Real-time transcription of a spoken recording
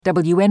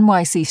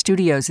WNYC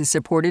Studios is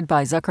supported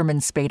by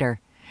Zuckerman Spader.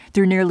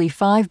 Through nearly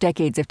 5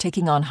 decades of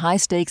taking on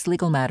high-stakes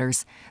legal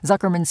matters,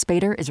 Zuckerman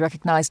Spader is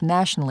recognized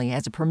nationally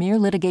as a premier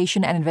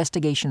litigation and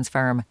investigations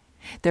firm.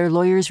 Their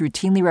lawyers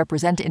routinely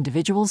represent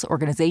individuals,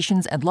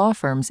 organizations, and law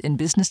firms in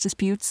business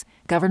disputes,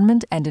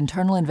 government and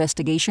internal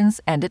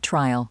investigations, and at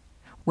trial.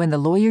 When the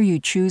lawyer you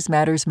choose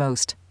matters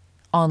most.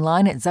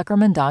 Online at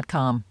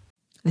Zuckerman.com.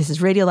 This is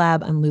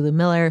Radiolab. I'm Lulu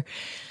Miller.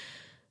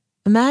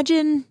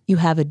 Imagine you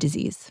have a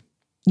disease.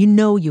 You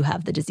know you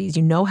have the disease.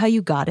 You know how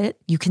you got it.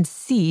 You can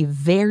see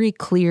very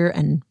clear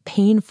and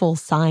painful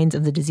signs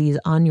of the disease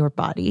on your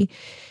body.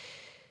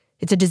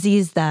 It's a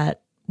disease that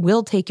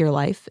will take your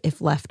life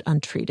if left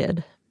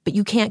untreated, but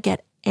you can't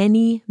get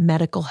any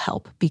medical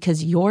help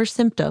because your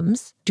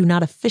symptoms do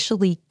not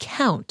officially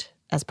count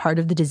as part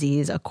of the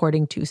disease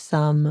according to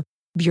some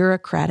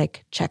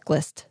bureaucratic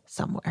checklist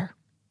somewhere.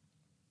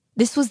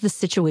 This was the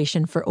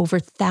situation for over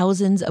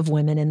thousands of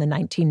women in the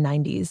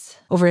 1990s,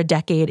 over a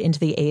decade into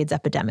the AIDS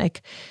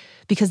epidemic,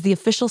 because the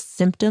official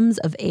symptoms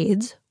of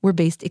AIDS were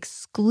based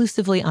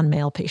exclusively on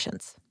male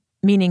patients,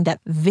 meaning that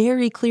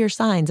very clear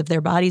signs of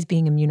their bodies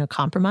being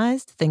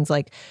immunocompromised, things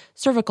like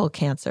cervical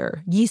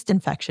cancer, yeast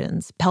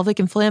infections, pelvic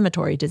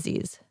inflammatory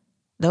disease,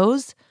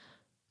 those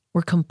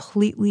were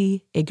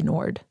completely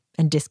ignored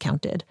and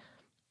discounted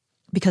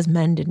because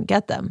men didn't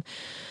get them.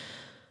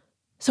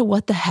 So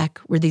what the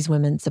heck were these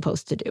women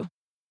supposed to do?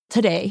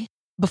 Today,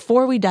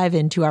 before we dive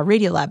into our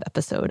Radiolab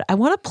episode, I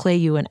want to play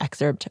you an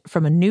excerpt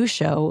from a new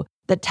show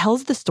that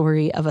tells the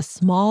story of a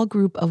small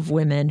group of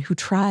women who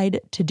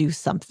tried to do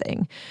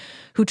something,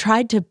 who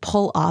tried to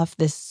pull off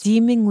this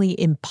seemingly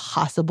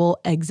impossible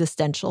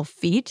existential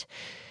feat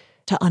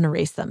to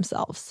unerase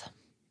themselves.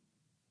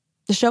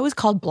 The show is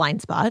called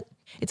Blind Spot.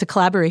 It's a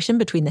collaboration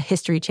between the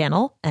History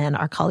Channel and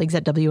our colleagues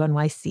at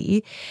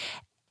WNYC.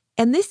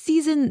 And this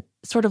season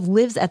sort of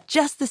lives at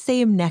just the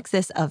same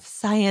nexus of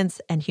science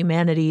and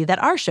humanity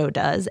that our show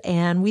does,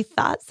 and we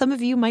thought some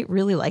of you might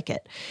really like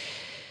it.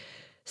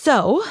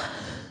 So,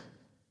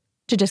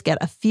 to just get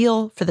a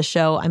feel for the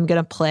show, I'm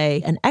going to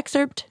play an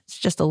excerpt. It's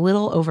just a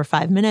little over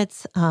 5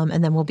 minutes,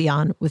 and then we'll be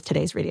on with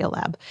today's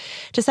Radiolab.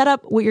 To set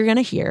up what you're going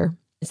to hear,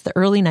 it's the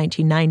early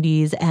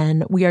 1990s,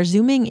 and we are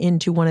zooming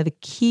into one of the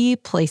key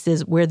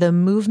places where the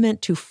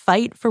movement to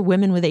fight for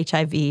women with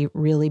HIV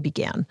really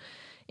began,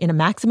 in a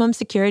maximum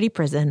security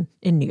prison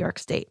in New York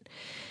State.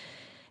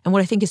 And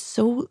what I think is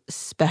so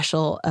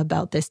special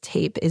about this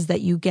tape is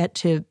that you get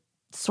to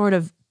sort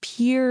of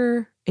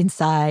peer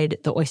inside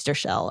the oyster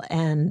shell,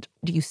 and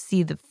you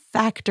see the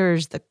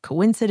factors, the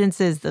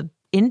coincidences, the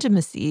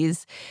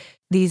intimacies,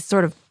 these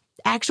sort of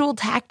actual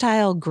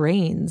tactile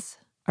grains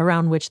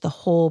around which the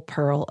whole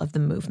pearl of the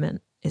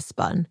movement is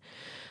spun.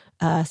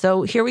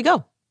 So here we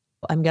go.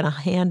 I'm going to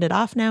hand it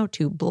off now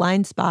to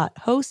Blind Spot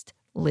host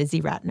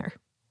Lizzie Ratner.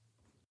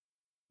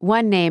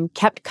 One name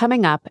kept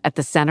coming up at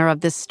the center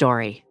of this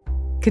story.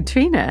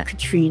 Katrina.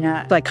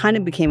 I kind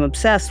of became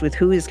obsessed with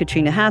who is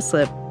Katrina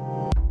Haslip.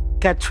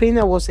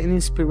 Katrina was an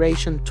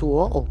inspiration to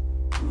all.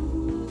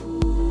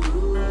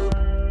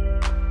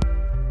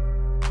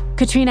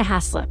 Katrina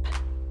Haslip.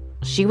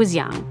 She was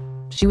young.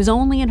 She was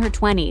only in her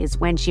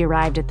 20s when she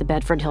arrived at the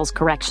Bedford Hills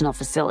Correctional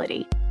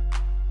Facility.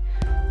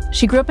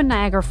 She grew up in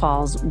Niagara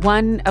Falls,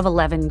 one of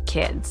 11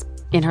 kids.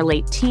 In her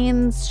late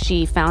teens,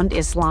 she found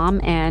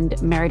Islam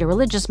and married a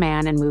religious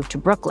man and moved to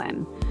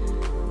Brooklyn.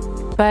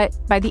 But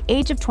by the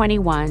age of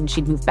 21,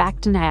 she'd moved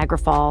back to Niagara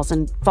Falls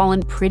and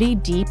fallen pretty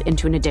deep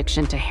into an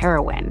addiction to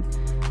heroin.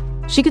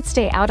 She could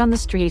stay out on the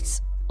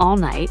streets all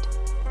night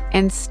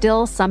and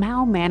still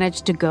somehow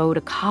manage to go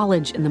to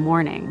college in the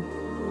morning.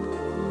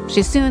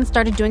 She soon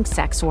started doing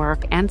sex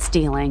work and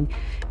stealing,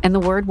 and the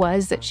word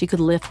was that she could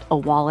lift a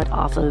wallet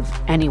off of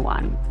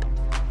anyone.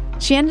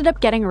 She ended up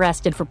getting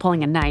arrested for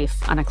pulling a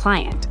knife on a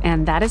client,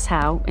 and that is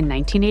how, in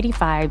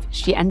 1985,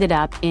 she ended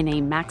up in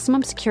a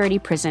maximum security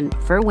prison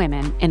for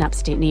women in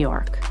upstate New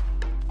York.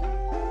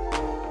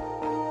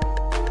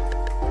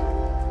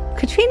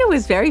 Katrina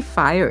was very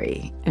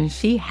fiery, and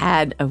she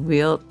had a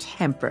real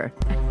temper.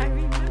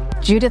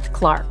 Judith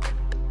Clark.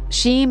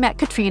 She met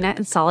Katrina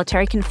in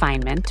solitary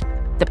confinement,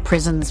 the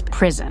prison's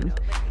prison,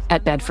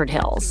 at Bedford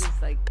Hills.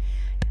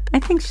 I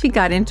think she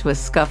got into a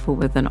scuffle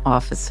with an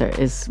officer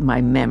is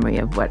my memory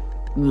of what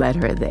led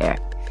her there.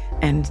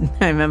 And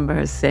I remember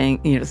her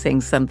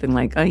saying something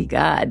like, "Oh,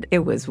 God, it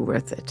was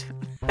worth it."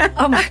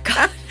 Oh, my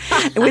God.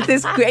 With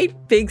this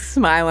great big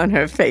smile on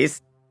her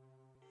face.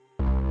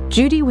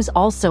 Judy was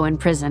also in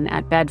prison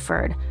at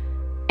Bedford.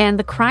 And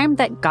the crime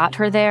that got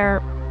her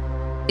there,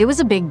 it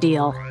was a big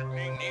deal.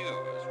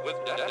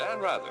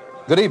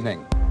 Good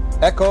evening.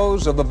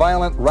 Echoes of the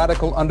violent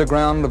radical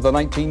underground of the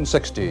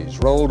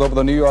 1960s rolled over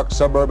the New York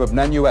suburb of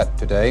Nanuet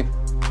today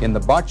in the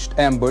botched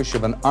ambush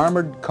of an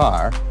armored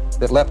car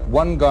that left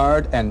one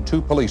guard and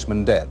 2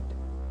 policemen dead.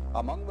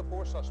 Among the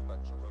 4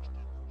 suspects...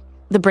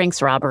 The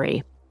Brinks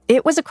robbery.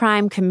 It was a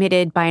crime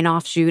committed by an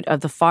offshoot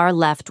of the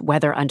far-left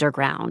Weather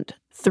Underground.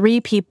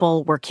 3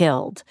 people were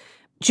killed.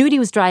 Judy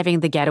was driving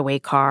the getaway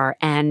car,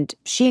 and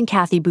she and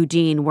Kathy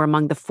Boudin were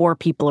among the 4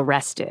 people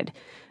arrested.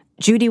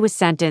 Judy was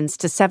sentenced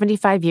to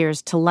 75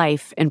 years to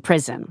life in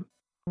prison.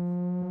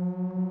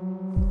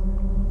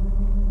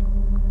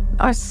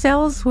 Our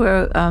cells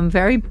were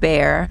very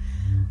bare,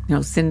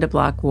 cinder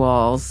block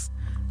walls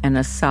and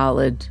a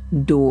solid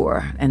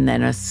door, and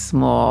then a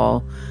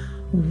small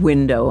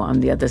window on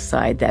the other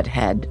side that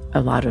had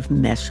a lot of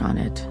mesh on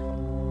it.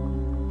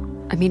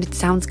 I mean, it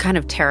sounds kind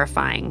of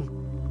terrifying.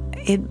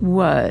 It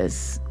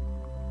was.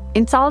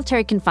 In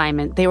solitary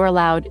confinement, they were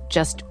allowed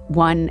just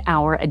 1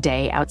 hour a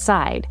day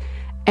outside.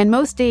 And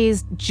most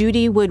days,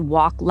 Judy would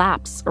walk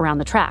laps around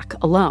the track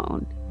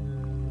alone.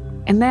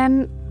 And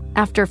then,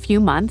 after a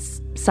few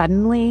months,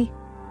 suddenly,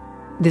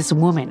 this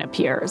woman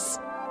appears.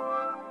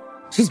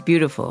 She's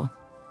beautiful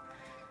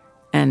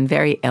and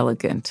very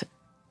elegant.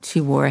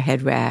 She wore a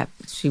head wrap.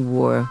 She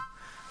wore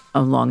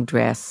a long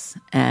dress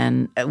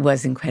and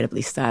was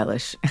incredibly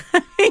stylish.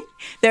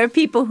 There are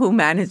people who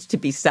manage to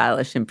be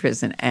stylish in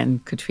prison,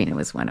 and Katrina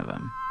was one of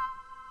them.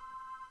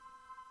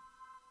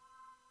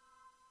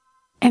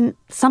 And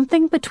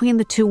something between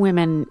the two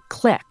women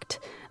clicked.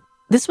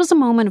 This was a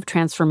moment of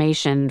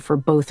transformation for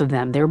both of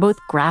them. They were both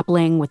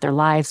grappling with their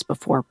lives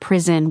before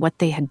prison, what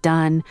they had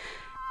done.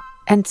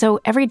 And so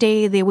every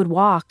day they would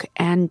walk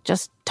and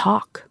just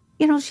talk.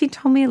 She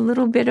told me a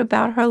little bit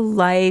about her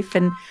life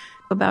and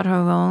about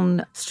her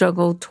own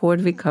struggle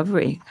toward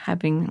recovery,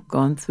 having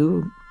gone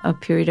through a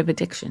period of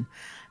addiction.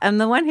 On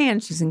the one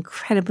hand, she's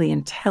incredibly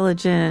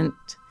intelligent.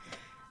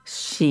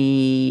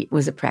 She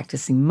was a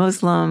practicing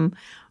Muslim,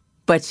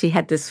 but she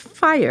had this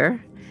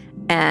fire,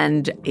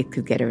 and it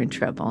could get her in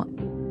trouble.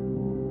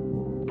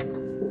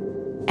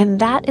 And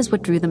that is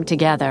what drew them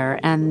together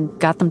and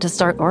got them to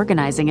start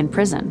organizing in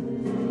prison.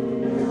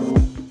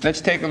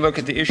 Let's take a look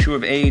at the issue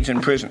of AIDS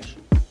in prisons.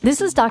 This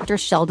is Dr.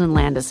 Sheldon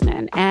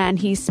Landesman, and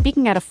he's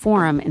speaking at a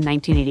forum in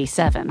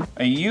 1987.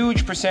 A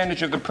huge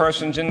percentage of the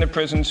persons in the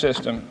prison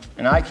system,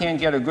 and I can't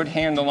get a good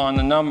handle on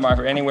the number,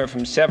 for anywhere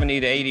from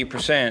 70 to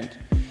 80%,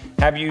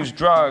 have used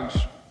drugs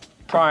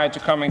prior to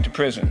coming to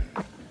prison.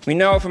 We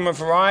know from a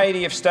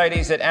variety of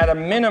studies that at a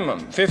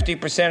minimum,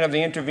 50% of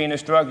the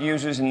intravenous drug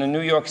users in the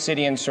New York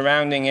City and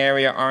surrounding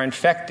area are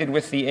infected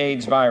with the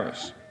AIDS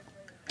virus.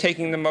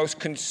 Taking the most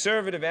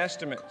conservative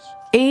estimates,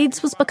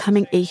 AIDS was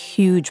becoming a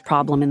huge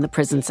problem in the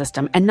prison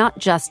system, and not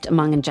just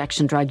among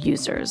injection drug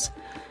users.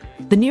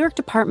 The New York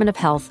Department of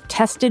Health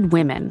tested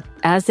women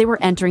as they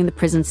were entering the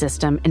prison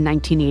system in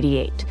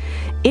 1988.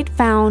 It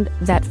found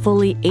that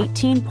fully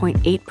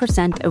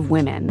 18.8% of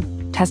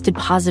women tested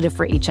positive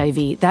for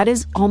HIV. That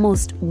is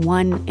almost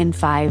 1 in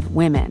 5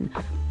 women,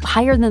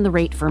 higher than the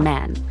rate for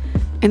men.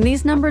 And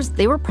these numbers,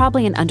 they were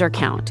probably an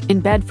undercount. In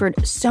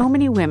Bedford, so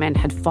many women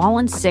had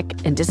fallen sick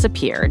and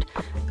disappeared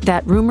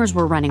that rumors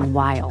were running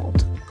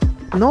wild.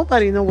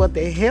 Nobody knew what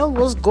the hell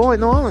was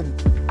going on.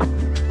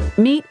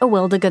 Meet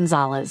Awilda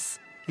Gonzalez.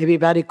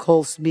 Everybody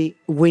calls me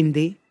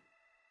Wendy.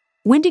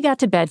 Wendy got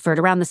to Bedford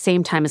around the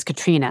same time as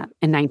Katrina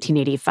in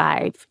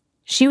 1985.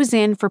 She was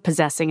in for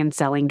possessing and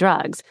selling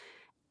drugs.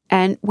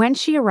 And when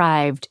she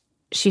arrived,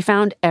 she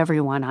found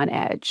everyone on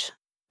edge.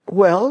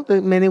 Well,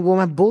 many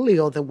women bully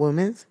other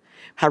women,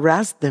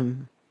 harass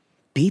them,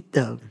 beat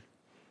them,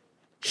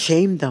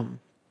 shame them,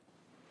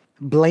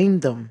 blame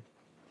them.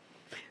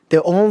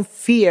 Their own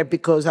fear,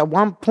 because at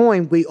one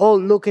point we all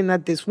looking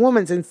at this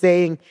woman and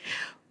saying,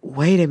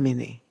 wait a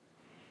minute,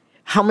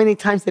 how many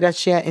times did I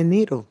share a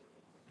needle?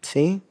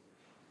 See?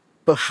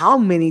 But how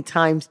many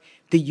times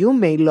did you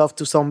make love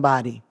to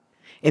somebody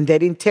and they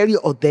didn't tell you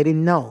or they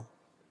didn't know?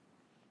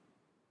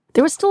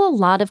 There was still a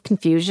lot of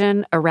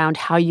confusion around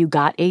how you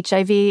got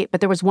HIV, but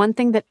there was one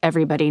thing that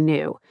everybody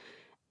knew.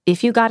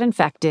 If you got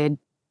infected,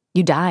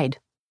 you died.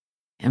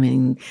 I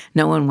mean,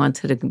 no one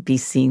wanted to be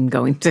seen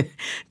going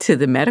to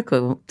the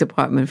medical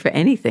department for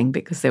anything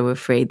because they were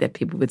afraid that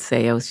people would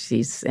say, oh,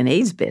 she's an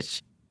AIDS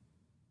bitch.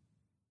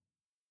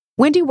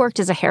 Wendy worked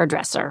as a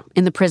hairdresser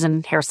in the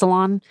prison hair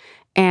salon,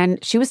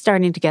 and she was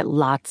starting to get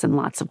lots and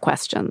lots of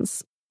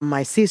questions.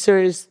 My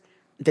scissors,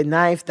 the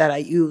knife that I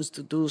used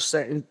to do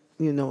certain,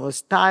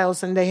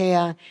 styles in the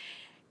hair,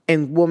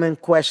 and women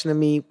questioning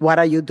me, what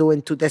are you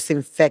doing to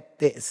disinfect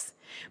this?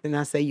 And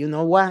I say, you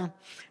know what?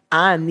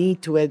 I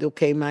need to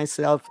educate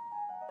myself.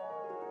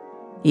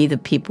 Either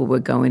people were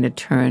going to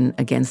turn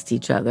against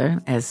each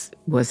other, as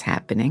was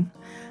happening,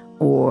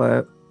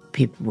 or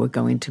people were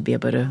going to be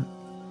able to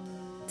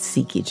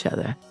seek each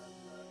other.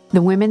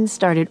 The women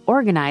started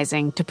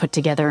organizing to put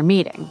together a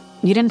meeting.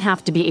 You didn't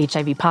have to be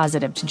HIV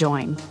positive to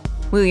join.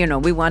 Well,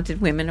 we wanted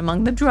women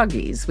among the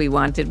druggies. We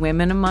wanted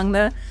women among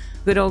the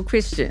good old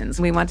Christians.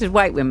 We wanted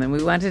white women.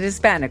 We wanted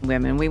Hispanic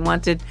women. We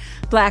wanted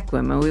black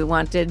women. We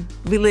wanted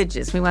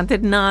religious. We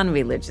wanted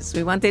non-religious.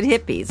 We wanted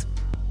hippies.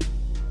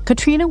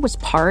 Katrina was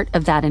part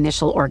of that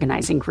initial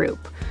organizing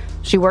group.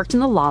 She worked in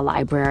the law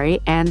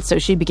library, and so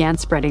she began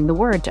spreading the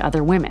word to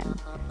other women.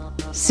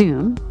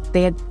 Soon,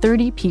 they had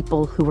 30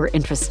 people who were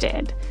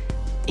interested.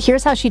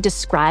 Here's how she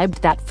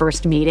described that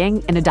first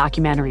meeting in a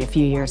documentary a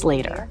few years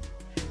later.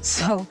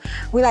 So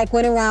we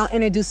went around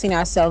introducing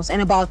ourselves,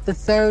 and about the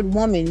third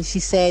woman, she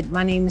said,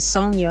 my name is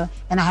Sonia,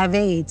 and I have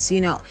AIDS,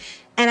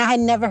 And And I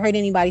had never heard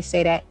anybody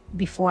say that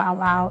before out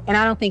loud. And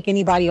I don't think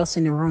anybody else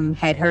in the room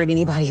had heard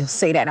anybody else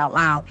say that out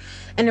loud.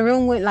 And the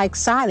room went like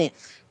silent.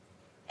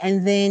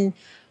 And then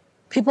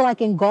people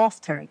like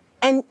engulfed her.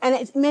 And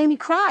it made me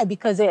cry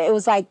because it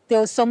was like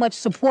there was so much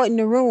support in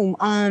the room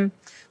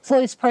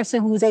for this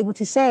person who was able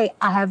to say,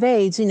 I have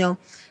AIDS, you know.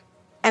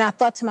 And I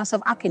thought to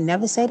myself, I can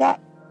never say that.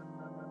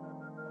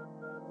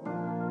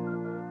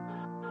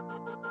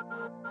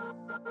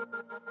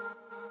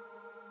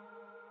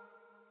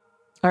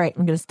 All right,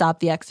 I'm going to stop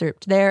the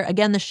excerpt there.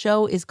 Again, the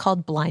show is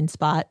called Blind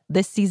Spot.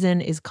 This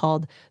season is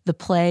called The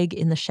Plague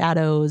in the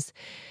Shadows.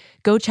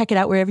 Go check it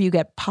out wherever you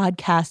get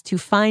podcasts to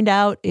find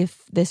out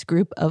if this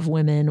group of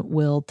women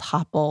will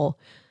topple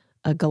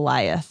a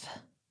Goliath.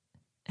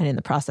 And in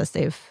the process,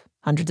 save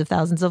hundreds of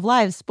thousands of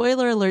lives.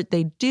 Spoiler alert,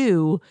 they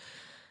do.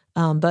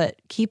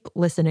 But keep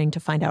listening to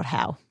find out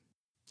how.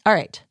 All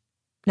right.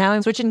 Now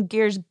I'm switching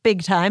gears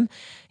big time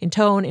in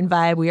tone and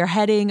vibe. We are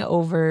heading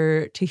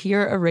over to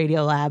hear a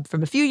Radiolab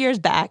from a few years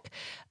back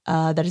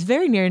that is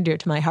very near and dear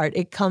to my heart.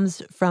 It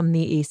comes from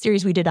the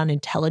series we did on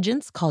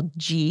intelligence called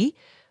G,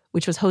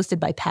 which was hosted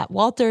by Pat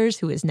Walters,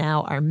 who is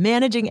now our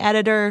managing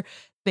editor,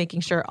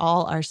 making sure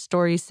all our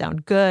stories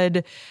sound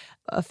good.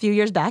 A few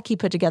years back, he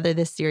put together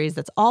this series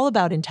that's all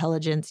about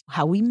intelligence,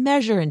 how we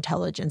measure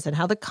intelligence, and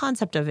how the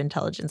concept of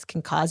intelligence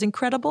can cause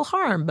incredible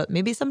harm, but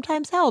maybe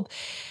sometimes help.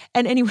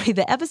 And anyway,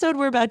 the episode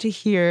we're about to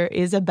hear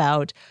is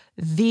about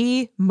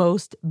the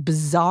most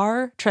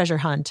bizarre treasure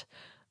hunt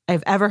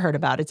I've ever heard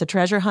about. It's a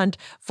treasure hunt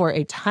for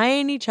a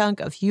tiny chunk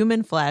of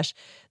human flesh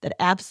that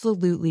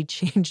absolutely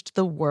changed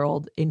the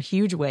world in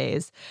huge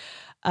ways.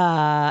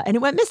 And it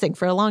went missing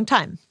for a long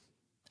time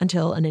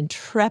until an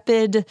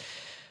intrepid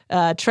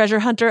treasure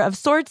hunter of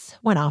sorts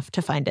went off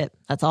to find it.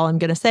 That's all I'm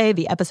going to say.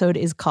 The episode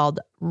is called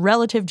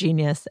Relative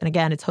Genius. And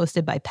again, it's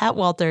hosted by Pat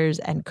Walters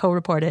and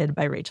co-reported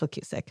by Rachel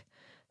Cusick.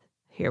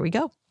 Here we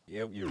go.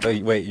 Yeah,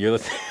 wait, you're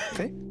listening?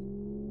 Okay.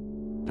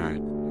 All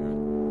right.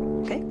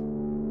 Okay.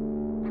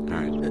 All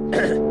right.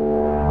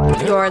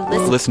 You're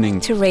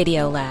listening to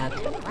Radiolab.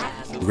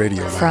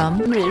 Radiolab. From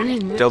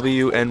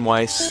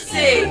WNYC.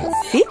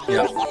 See?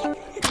 Yep.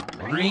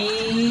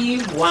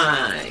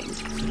 Rewind.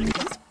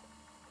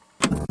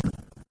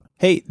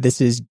 Hey, this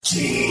is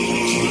G,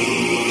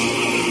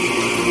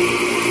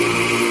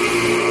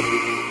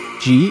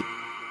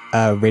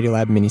 a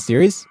Radiolab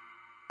miniseries.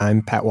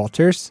 I'm Pat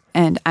Walters.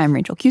 And I'm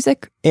Rachel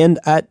Cusick. And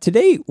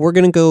today we're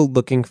going to go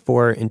looking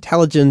for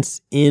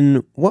intelligence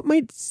in what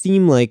might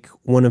seem like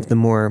one of the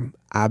more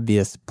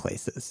obvious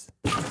places.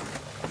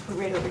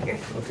 Right over here.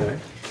 Okay.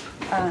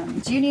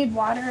 Do you need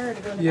water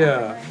to go to the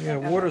bathroom? Yeah,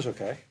 water's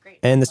okay.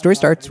 And the story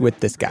starts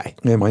with this guy.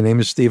 Yeah, my name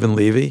is Stephen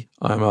Levy.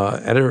 I'm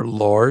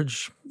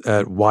editor-at-large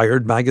at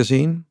Wired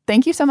magazine.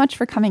 Thank you so much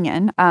for coming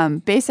in.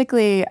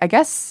 Basically, I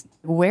guess,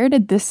 where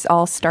did this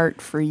all start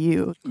for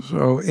you?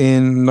 So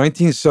in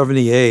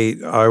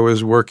 1978, I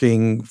was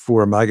working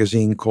for a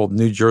magazine called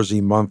New Jersey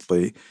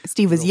Monthly.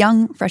 Steve was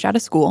young, fresh out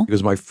of school. It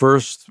was my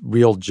first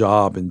real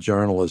job in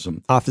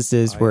journalism.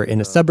 Offices were in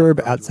a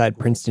suburb outside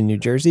Princeton, New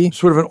Jersey.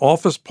 Sort of an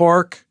office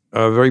park,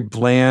 a very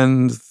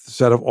bland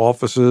set of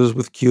offices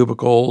with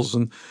cubicles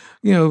and,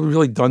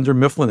 really Dunder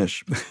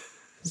Mifflin-ish.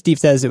 Steve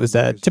says it was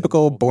a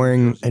typical,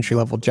 boring,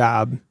 entry-level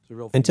job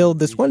until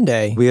this one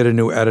day. We had a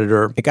new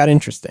editor. It got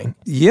interesting.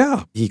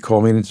 Yeah. He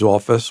called me into his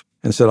office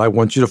and said, I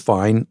want you to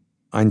find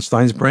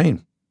Einstein's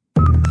brain.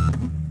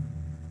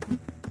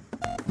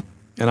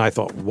 And I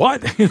thought,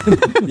 what?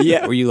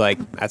 Yeah. Were you like,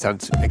 that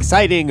sounds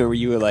exciting? Or were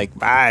you like,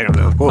 I don't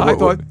know.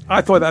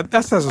 I thought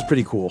that sounds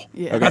pretty cool.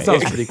 Yeah. Okay. That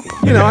sounds pretty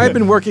cool. I had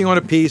been working on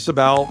a piece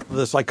about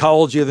the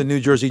psychology of the New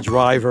Jersey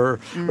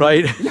driver,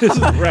 right?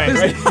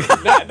 Right.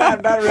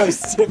 not a really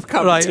stiff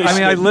competition. Right. I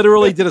mean, I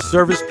literally did a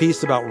service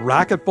piece about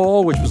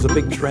racquetball, which was a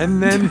big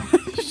trend then.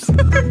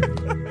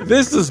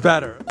 This is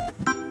better.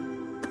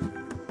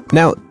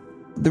 Now,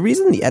 the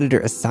reason the editor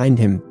assigned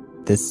him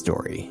this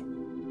story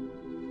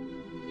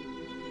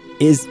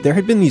is there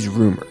had been these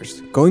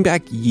rumors, going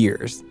back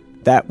years,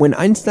 that when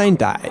Einstein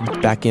died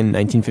back in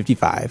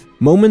 1955,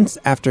 moments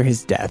after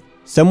his death,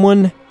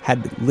 someone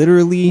had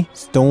literally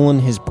stolen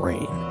his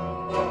brain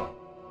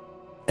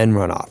and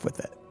run off with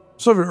it.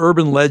 Sort of an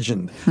urban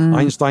legend.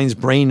 Einstein's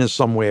brain is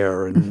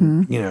somewhere,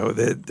 and,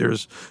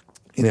 there's...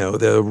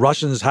 the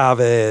Russians have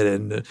it,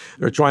 and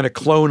they're trying to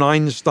clone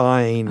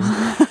Einstein.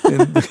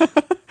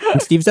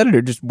 And Steve's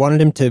editor just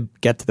wanted him to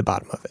get to the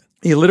bottom of it.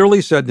 He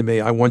literally said to me,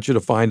 I want you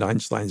to find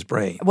Einstein's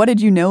brain. What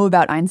did you know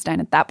about Einstein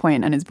at that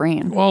point and his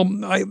brain? Well,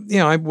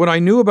 what I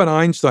knew about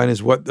Einstein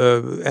is what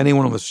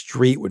anyone on the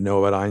street would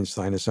know about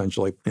Einstein,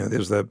 essentially.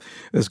 There's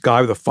this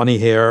guy with the funny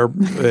hair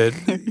that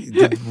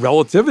did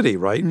relativity,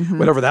 right? Mm-hmm.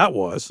 Whatever that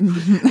was.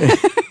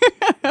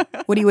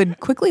 Mm-hmm. What he would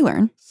quickly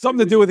learn,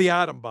 something to do with the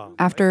atom bomb,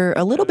 after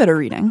a little bit of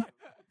reading,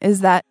 is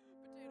that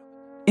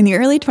in the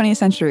early 20th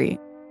century,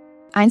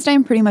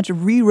 Einstein pretty much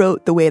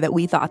rewrote the way that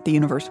we thought the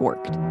universe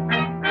worked.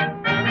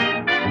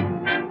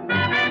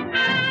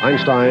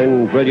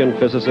 Einstein, brilliant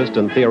physicist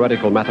and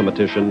theoretical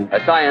mathematician.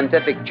 A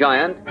scientific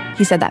giant.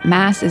 He said that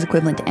mass is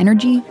equivalent to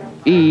energy.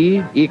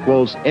 E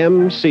equals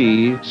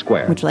mc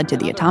squared. which led to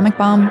the atomic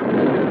bomb.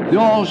 The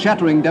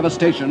all-shattering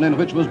devastation in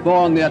which was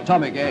born the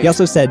atomic age. He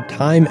also said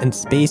time and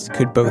space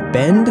could both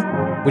bend,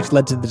 which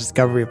led to the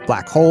discovery of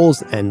black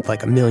holes and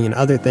like a million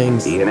other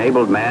things. He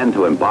enabled man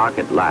to embark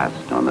at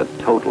last on the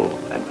total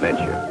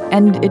adventure.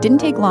 And it didn't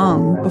take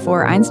long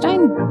before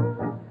Einstein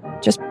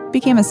just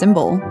became a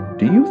symbol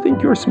Do you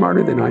think you're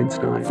smarter than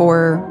Einstein?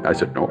 for I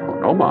said, no,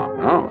 Mom,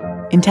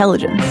 no.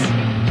 intelligence.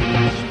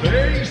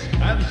 Space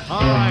and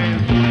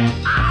time.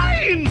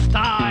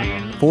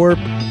 Einstein. For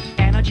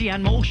Energy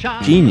and motion.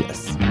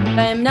 genius.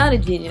 I am not a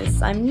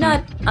genius. I'm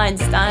not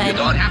Einstein. You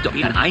don't have to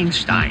be an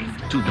Einstein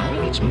to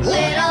know it's more.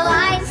 Little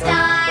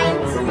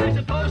Einsteins.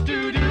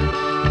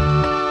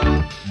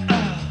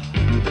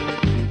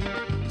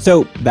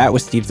 So that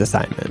was Steve's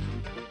assignment.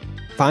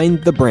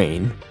 Find the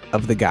brain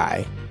of the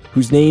guy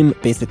whose name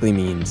basically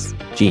means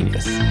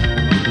genius.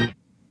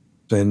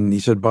 And he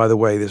said, by the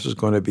way, this is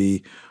going to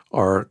be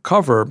our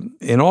cover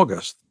in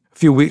August. A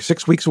few weeks,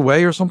 6 weeks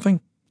away or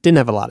something. Didn't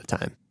have a lot of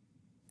time.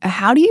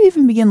 How do you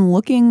even begin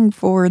looking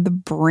for the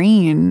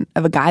brain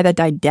of a guy that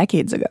died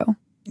decades ago?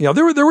 Yeah,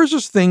 there was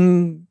this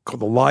thing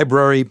called the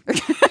library.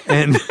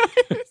 And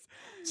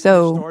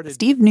So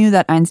Steve knew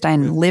that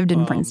Einstein lived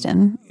in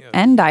Princeton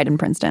and died in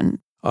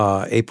Princeton.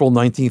 April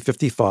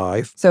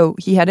 1955. So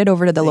he headed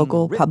over to the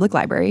local public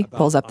library,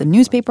 pulls up the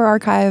newspaper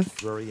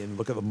archive, And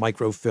look at the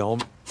microfilm.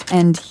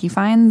 and he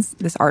finds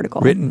this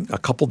article. Written a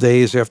couple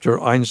days after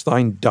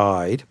Einstein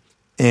died.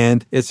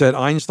 And it said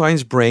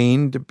Einstein's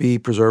brain to be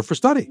preserved for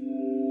study.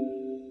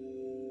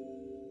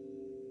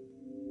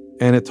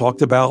 And it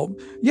talked about,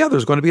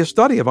 there's going to be a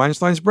study of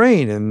Einstein's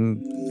brain.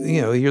 And,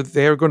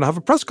 they're going to have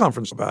a press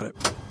conference about it.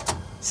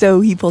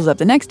 So he pulls up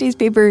the next day's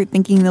paper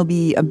thinking there'll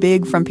be a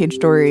big front page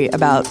story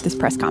about this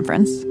press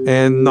conference.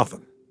 And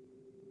nothing.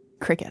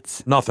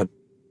 Crickets. Nothing.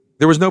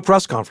 There was no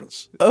press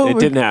conference. Oh, it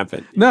didn't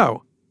happen.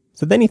 No.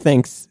 So then he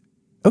thinks,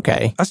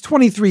 okay. That's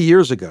 23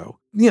 years ago.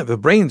 The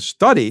brain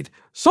studied.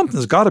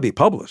 Something's got to be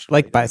published.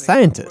 Like by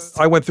scientists.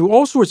 I went through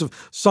all sorts of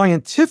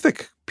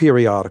scientific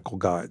periodical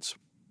guides.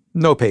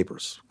 No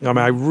papers. I mean,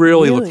 I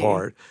really looked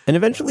hard. And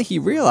eventually he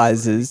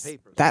realizes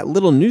that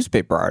little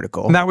newspaper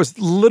article. And that was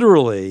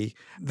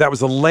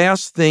the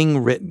last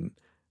thing written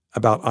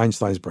about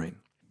Einstein's brain.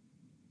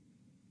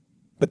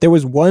 But there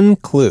was one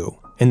clue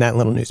in that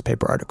little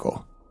newspaper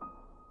article.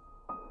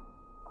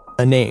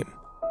 A name.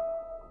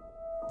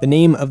 The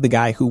name of the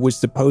guy who was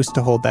supposed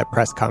to hold that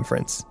press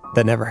conference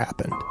that never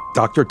happened.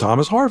 Dr.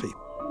 Thomas Harvey.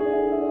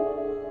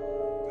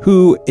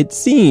 Who, it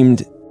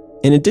seemed,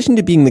 in addition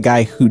to being the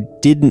guy who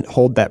didn't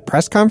hold that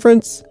press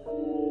conference,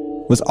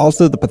 was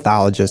also the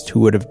pathologist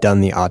who would have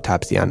done the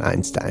autopsy on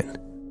Einstein.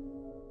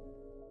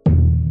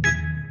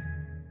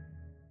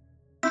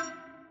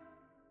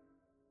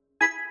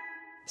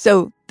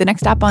 So the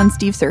next stop on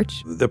Steve's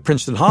search, the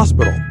Princeton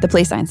Hospital, the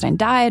place Einstein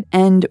died,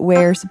 and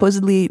where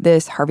supposedly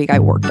this Harvey guy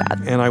worked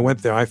at. And I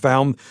went there. I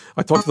talked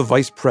to the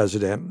vice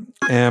president,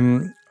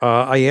 and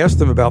I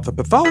asked him about the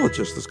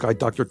pathologist, this guy,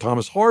 Dr.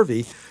 Thomas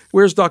Harvey.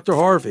 Where's Dr.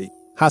 Harvey?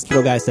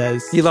 Hospital guy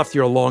says, he left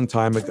here a long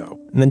time ago.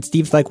 And then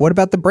Steve's like, what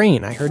about the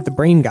brain? I heard the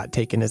brain got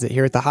taken. Is it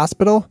here at the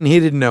hospital? And he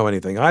didn't know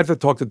anything. I had to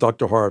talk to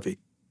Dr. Harvey.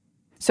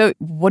 So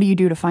what do you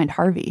do to find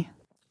Harvey?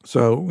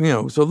 So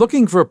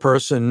looking for a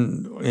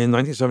person in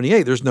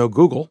 1978, there's no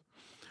Google.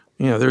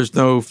 There's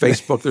no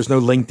Facebook, there's no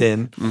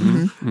LinkedIn.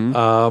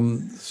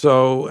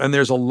 And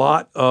there's a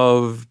lot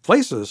of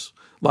places,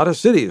 a lot of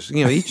cities.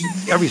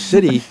 Every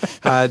city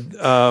had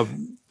a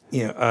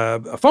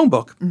phone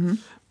book.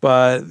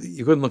 But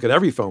you couldn't look at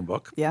every phone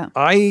book. Yeah.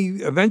 I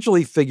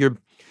eventually figured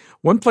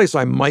one place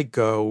I might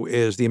go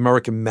is the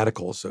American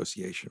Medical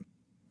Association.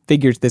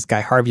 Figures this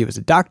guy Harvey was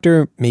a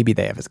doctor. Maybe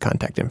they have his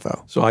contact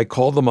info. So I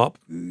called them up.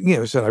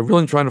 Said, I'm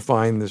really trying to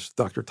find this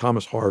Dr.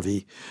 Thomas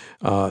Harvey,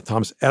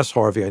 Thomas S.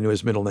 Harvey. I knew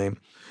his middle name.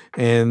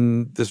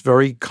 And this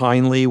very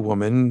kindly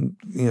woman,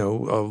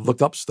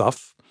 looked up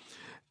stuff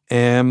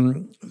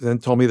and then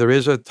told me there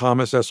is a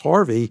Thomas S.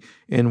 Harvey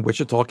in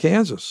Wichita,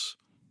 Kansas.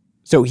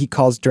 So he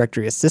calls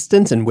directory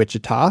assistants in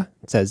Wichita,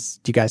 says,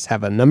 do you guys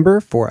have a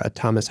number for a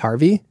Thomas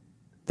Harvey?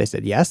 They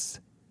said yes.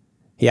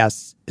 He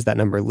asks, is that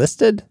number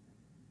listed?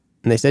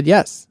 And they said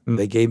yes. And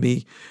they gave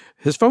me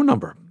his phone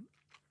number.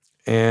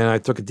 And I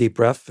took a deep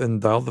breath and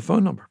dialed the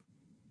phone number.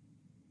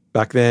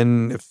 Back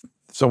then, if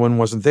someone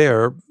wasn't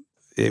there,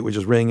 it would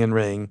just ring and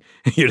ring.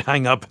 And you'd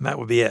hang up and that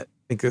would be it.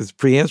 Because it's a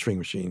pre-answering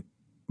machine.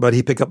 But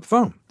he picked up the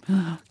phone.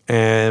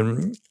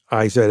 And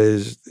I said,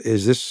 is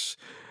this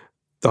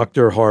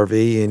Dr.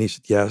 Harvey? And he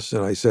said, yes.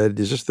 And I said,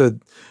 is this the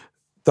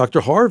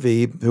Dr.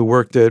 Harvey who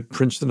worked at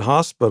Princeton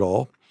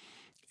Hospital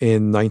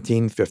in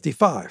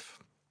 1955?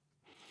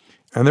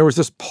 And there was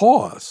this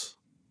pause.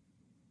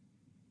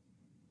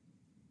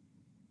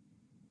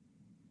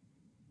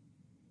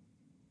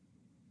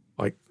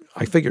 Like,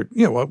 I figured,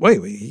 wait,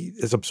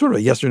 it's a sort of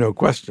a yes or no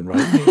question, right?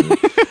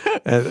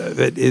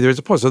 There's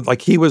a pause. So,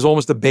 like, he was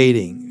almost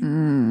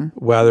debating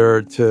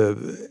whether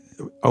to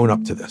own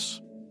up to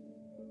this.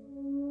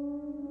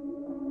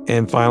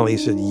 And finally he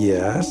said,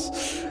 yes.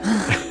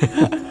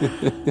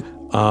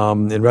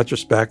 In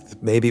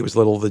retrospect, maybe it was a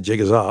little the jig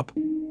is up.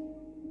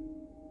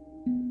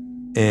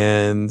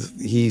 And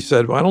he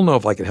said, well, I don't know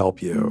if I could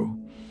help you.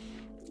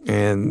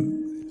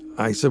 And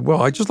I said,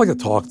 well, I'd just like to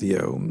talk to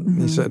you.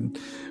 He said,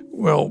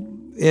 well,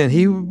 and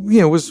he,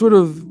 was sort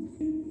of,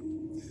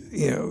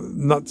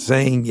 not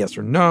saying yes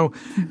or no.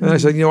 And I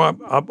said,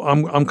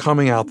 I'm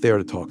coming out there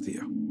to talk to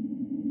you.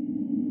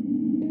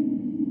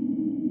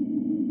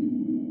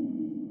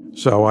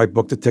 So I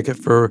booked a ticket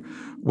for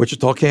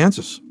Wichita,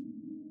 Kansas.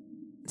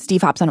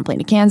 Steve hops on a plane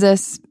to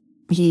Kansas.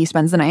 He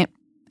spends the night.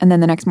 And then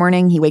the next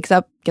morning, he wakes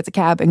up, gets a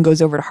cab, and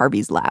goes over to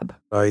Harvey's lab.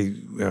 I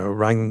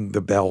rang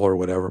the bell or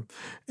whatever.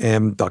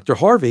 And Dr.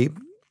 Harvey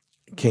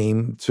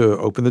came to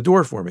open the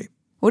door for me.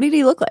 What did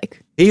he look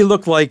like? He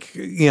looked like,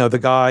 the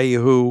guy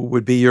who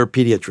would be your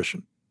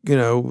pediatrician.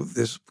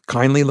 This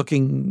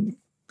kindly-looking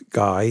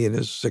guy in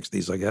his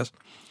 60s, I guess.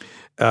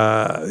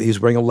 He was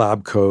wearing a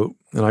lab coat.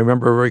 And I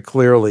remember very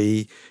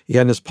clearly he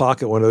had in his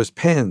pocket one of those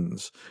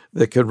pens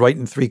that could write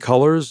in 3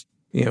 colors,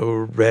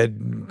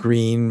 red,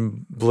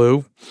 green,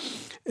 blue.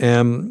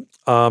 And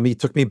he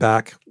took me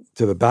back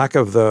to the back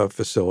of the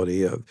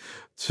facility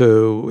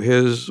to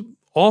his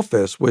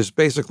office, was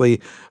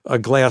basically a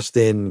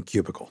glassed-in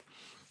cubicle,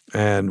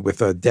 and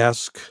with a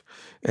desk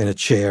and a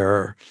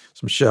chair,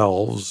 some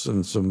shelves,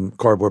 and some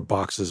cardboard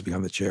boxes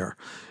behind the chair.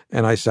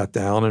 And I sat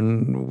down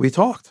and we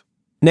talked.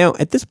 Now,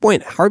 at this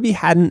point, Harvey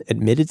hadn't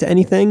admitted to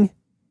anything,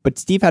 but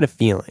Steve had a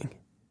feeling.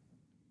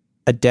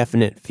 A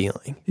definite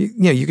feeling.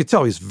 You could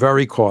tell he's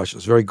very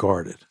cautious, very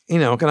guarded.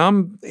 And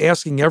I'm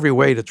asking every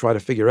way to try to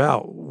figure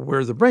out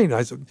where's the brain.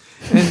 I said,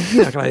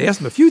 and I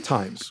asked him a few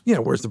times,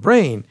 where's the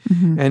brain?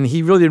 Mm-hmm. And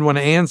he really didn't want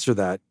to answer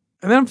that.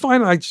 And then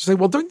finally I just say,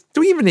 well, do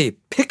we even need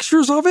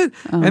pictures of it?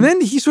 And then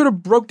he sort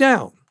of broke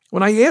down.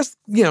 When I asked,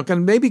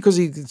 maybe because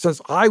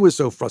since I was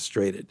so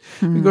frustrated,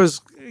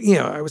 because,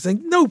 I was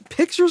saying, no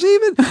pictures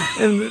even?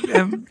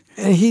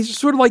 and he just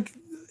sort of like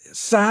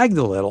sagged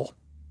a little.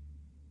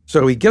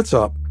 So he gets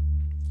up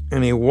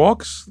and he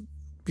walks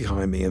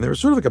behind me, and there was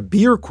sort of like a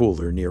beer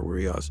cooler near where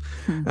he was.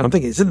 And I'm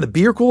thinking, is it in the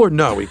beer cooler?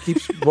 No, he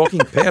keeps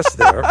walking past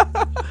there.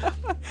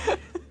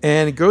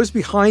 And he goes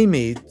behind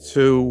me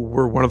to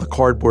where one of the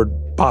cardboard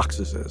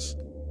boxes is.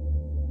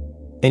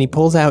 And he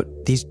pulls out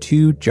these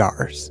 2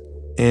 jars.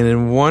 And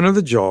in one of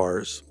the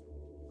jars,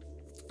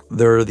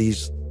 there are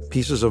these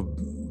pieces of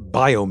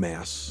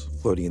biomass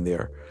floating in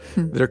there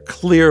that are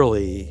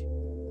clearly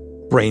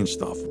brain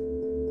stuff.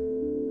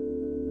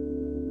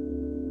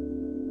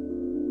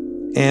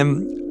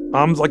 And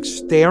I'm like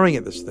staring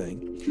at this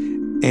thing,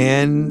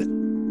 and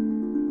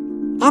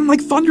I'm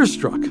like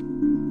thunderstruck.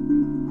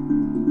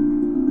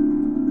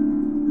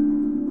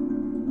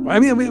 I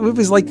mean, it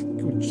was like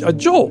a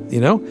jolt,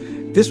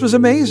 This was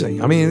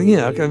amazing. I mean,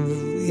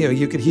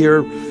 you could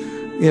hear,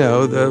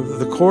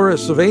 the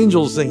chorus of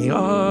angels singing,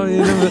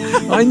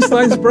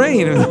 Einstein's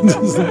brain.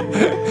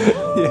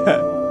 Yeah.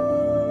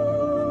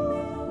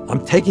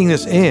 I'm taking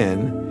this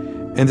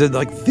in, and then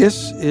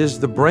this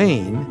is the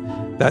brain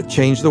that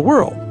changed the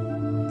world.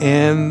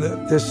 And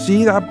to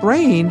see that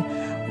brain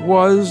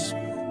was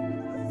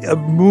a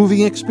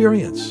moving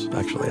experience,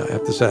 actually, I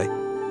have to say.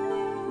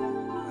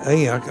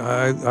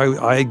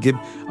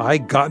 I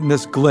gotten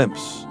this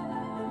glimpse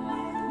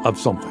of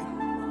something.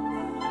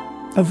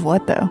 Of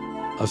what, though?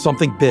 Of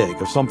something big,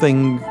 of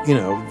something,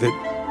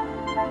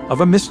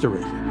 of a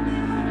mystery.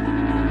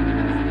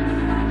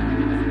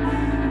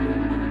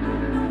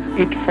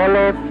 It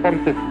followed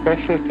from the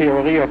special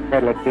theory of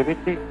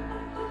relativity.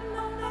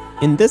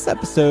 In this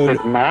episode,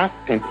 that mass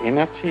and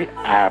energy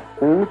are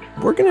both,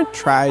 we're going to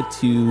try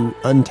to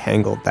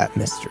untangle that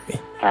mystery.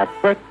 Are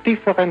but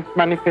different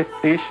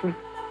manifestations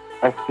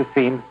of the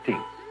same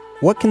thing.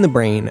 What can the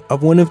brain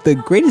of one of the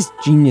greatest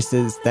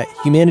geniuses that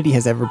humanity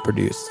has ever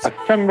produced? A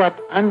somewhat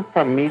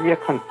unfamiliar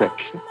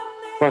conception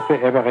for the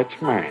average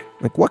mind.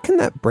 What can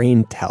that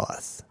brain tell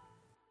us?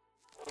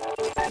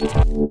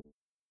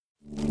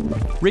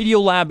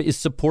 Radiolab is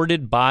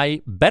supported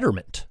by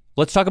Betterment.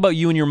 Let's talk about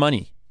you and your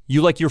money.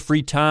 You like your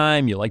free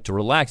time, you like to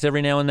relax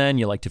every now and then,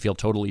 you like to feel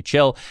totally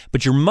chill,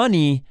 but your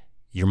money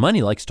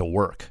likes to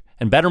work.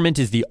 And Betterment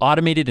is the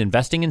automated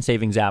investing and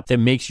savings app that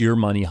makes your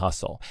money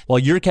hustle. While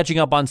you're catching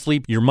up on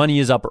sleep, your money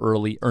is up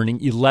early, earning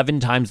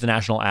 11 times the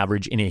national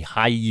average in a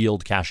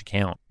high-yield cash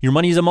account. Your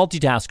money is a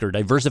multitasker,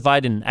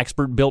 diversified in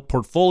expert-built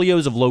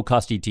portfolios of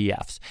low-cost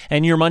ETFs.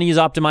 And your money is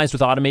optimized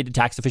with automated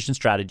tax-efficient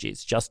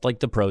strategies, just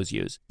like the pros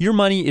use. Your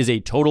money is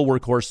a total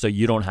workhorse, so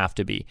you don't have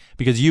to be,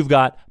 because you've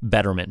got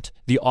Betterment,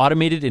 the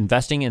automated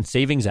investing and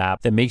savings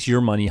app that makes your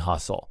money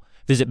hustle.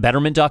 Visit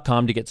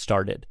Betterment.com to get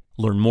started.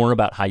 Learn more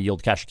about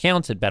high-yield cash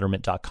accounts at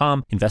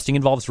Betterment.com. Investing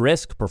involves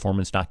risk,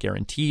 performance not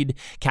guaranteed.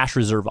 Cash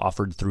reserve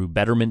offered through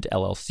Betterment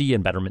LLC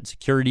and Betterment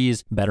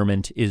Securities.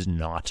 Betterment is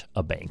not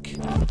a bank.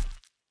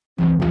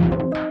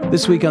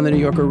 This week on the New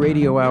Yorker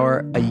Radio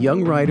Hour, a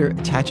young writer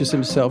attaches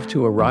himself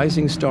to a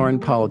rising star in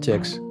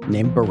politics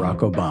named Barack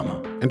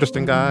Obama.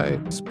 Interesting guy,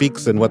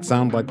 speaks in what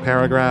sound like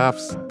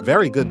paragraphs.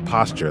 Very good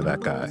posture,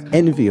 that guy.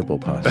 Enviable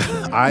posture.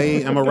 I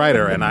am a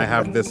writer, and I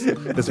have this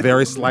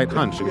very slight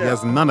hunch, and he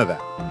has none of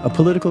that. a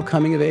political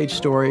coming-of-age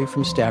story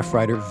from staff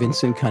writer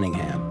Vincent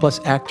Cunningham, plus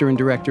actor and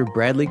director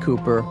Bradley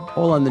Cooper,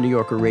 all on the New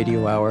Yorker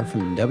Radio Hour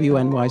from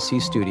WNYC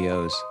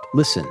Studios.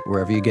 Listen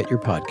wherever you get your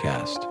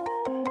podcast.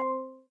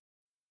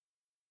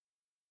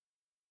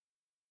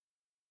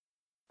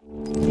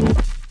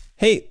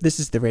 Hey, this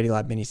is the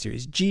Radiolab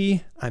miniseries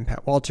G. I'm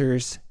Pat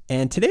Walters,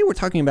 and today we're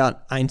talking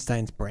about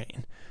Einstein's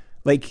brain,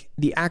 like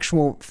the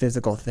actual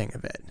physical thing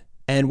of it,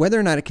 and whether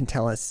or not it can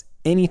tell us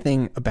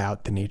anything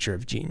about the nature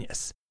of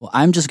genius. Well,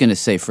 I'm just going to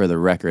say for the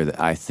record that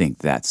I think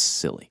that's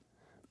silly.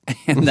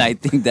 And I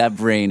think that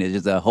brain is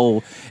just a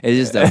whole,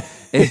 it's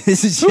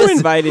just Who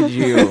invited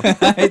you?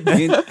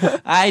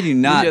 I do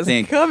not just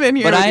think. Come in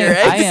here with your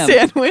egg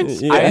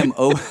sandwich. I am,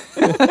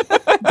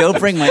 don't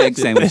bring my egg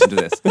sandwich into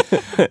this.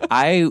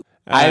 I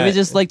would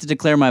just like to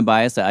declare my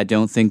bias that I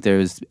don't think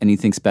there's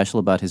anything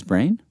special about his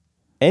brain.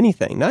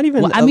 Anything, not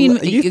even. Well, I mean,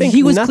 you think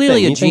he was nothing.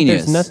 clearly a You think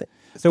genius. there's nothing.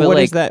 So but what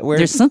like, is that?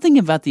 There's something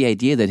about the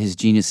idea that his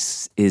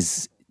genius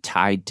is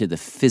tied to the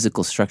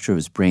physical structure of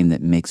his brain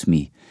that makes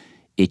me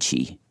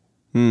itchy.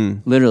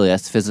 Literally,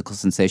 that's the physical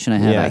sensation I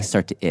have. Yeah. I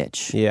start to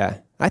itch. Yeah.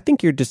 I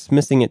think you're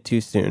dismissing it too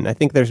soon. I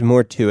think there's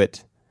more to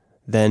it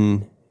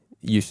than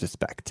you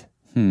suspect.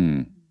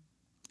 All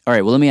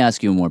right, well, let me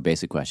ask you a more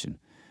basic question.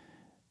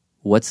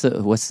 What's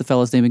the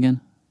fellow's name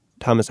again?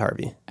 Thomas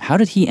Harvey. How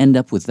did he end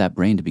up with that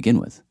brain to begin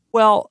with?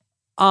 Well,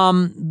 to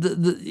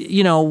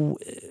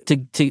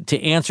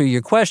answer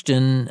your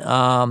question,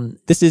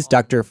 this is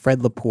Dr. Fred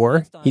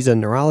Lepore. He's a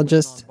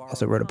neurologist,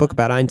 also wrote a book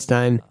about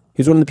Einstein.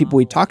 He was one of the people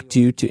we talked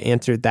to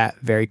answer that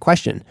very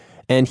question.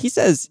 And he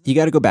says you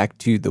got to go back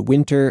to the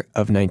winter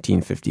of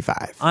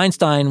 1955.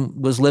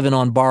 Einstein was living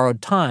on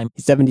borrowed time.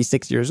 He's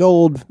 76 years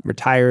old,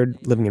 retired,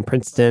 living in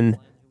Princeton,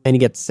 and he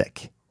gets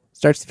sick.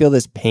 Starts to feel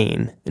this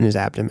pain in his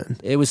abdomen.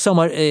 It was so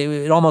much,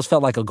 it almost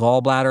felt like a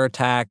gallbladder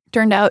attack.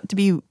 Turned out to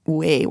be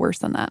way worse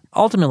than that.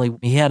 Ultimately,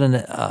 he had an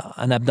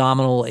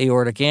abdominal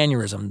aortic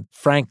aneurysm.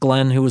 Frank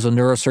Glenn, who was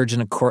a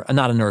surgeon at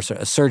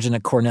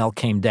Cornell,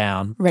 came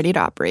down. Ready to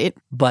operate.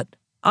 But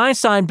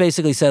Einstein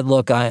basically said,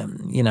 look, my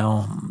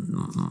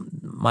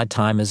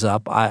time is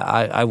up.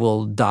 I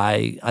will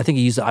die. I think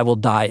he used, I will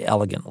die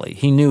elegantly.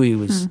 He knew he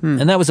was,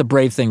 and that was a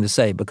brave thing to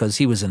say because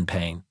he was in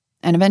pain.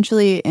 And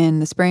eventually, in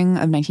the spring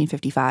of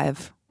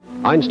 1955,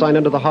 Einstein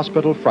entered the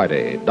hospital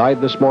Friday, died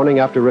this morning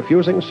after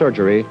refusing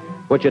surgery,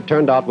 which it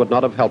turned out would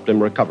not have helped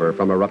him recover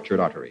from a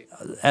ruptured artery.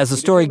 As the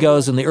story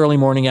goes, in the early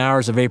morning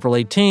hours of April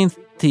 18th,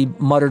 he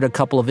muttered a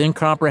couple of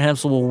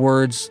incomprehensible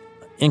words,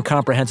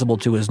 incomprehensible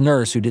to his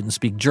nurse who didn't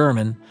speak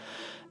German,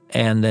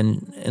 and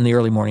then in the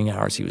early morning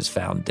hours, he was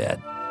found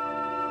dead.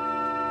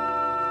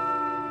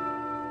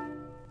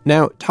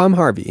 Now, Tom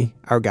Harvey,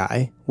 our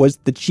guy, was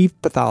the chief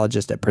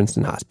pathologist at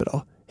Princeton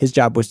Hospital. His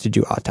job was to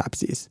do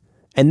autopsies.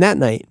 And that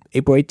night,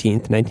 April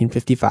 18th,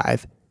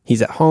 1955,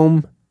 he's at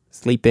home,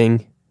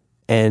 sleeping,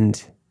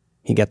 and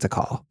he gets a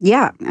call.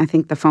 Yeah, I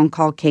think the phone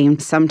call came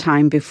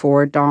sometime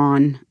before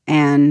dawn,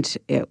 and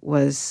it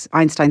was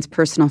Einstein's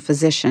personal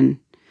physician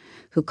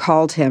who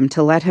called him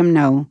to let him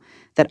know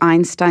that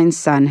Einstein's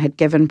son had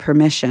given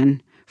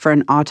permission for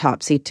an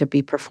autopsy to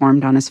be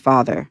performed on his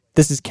father.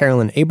 This is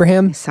Carolyn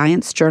Abraham,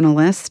 science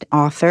journalist,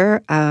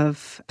 author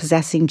of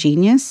Possessing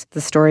Genius, the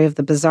story of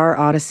the bizarre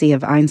odyssey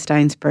of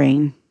Einstein's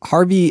brain.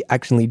 Harvey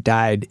actually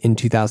died in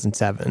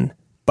 2007,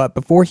 but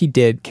before he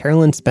did,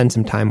 Carolyn spent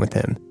some time with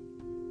him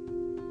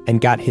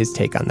and got his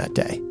take on that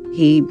day.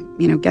 He,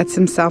 gets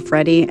himself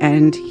ready,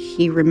 and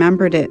he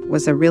remembered it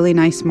was a really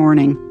nice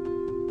morning.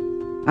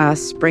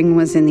 Spring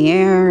was in the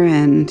air,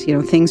 and,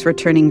 things were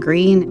turning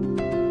green.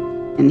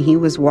 And he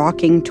was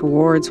walking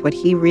towards what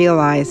he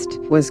realized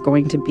was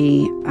going to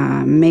be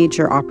a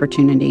major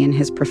opportunity in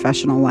his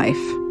professional life.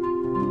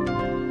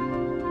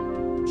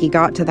 He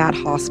got to that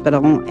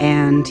hospital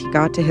and he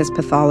got to his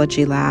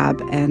pathology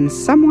lab, and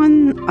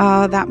someone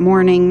that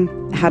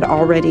morning had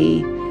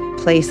already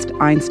placed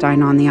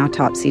Einstein on the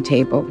autopsy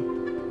table.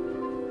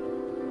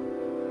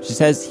 She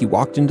says he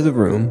walked into the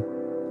room.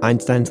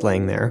 Einstein's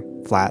laying there,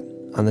 flat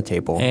on the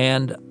table.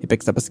 And he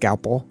picks up a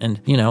scalpel.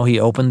 And, he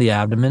opened the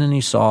abdomen and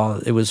he saw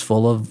it was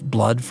full of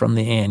blood from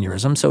the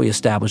aneurysm, so he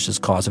established his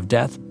cause of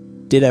death.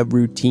 Did a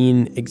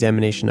routine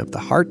examination of the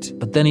heart.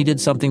 But then he did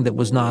something that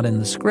was not in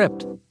the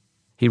script.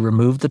 He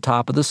removed the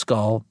top of the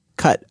skull.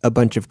 Cut a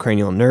bunch of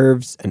cranial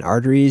nerves and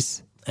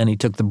arteries. And he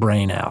took the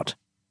brain out.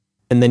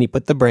 And then he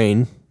put the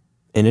brain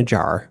in a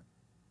jar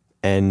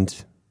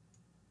and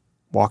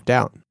walked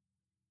out.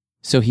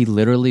 So he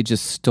literally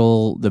just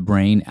stole the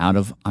brain out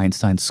of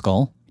Einstein's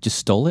skull? Just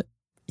stole it?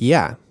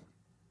 Yeah,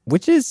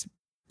 which is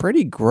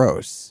pretty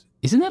gross.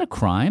 Isn't that a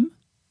crime?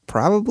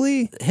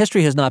 Probably.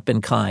 History has not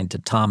been kind to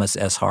Thomas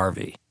S.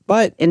 Harvey.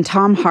 But in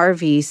Tom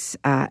Harvey's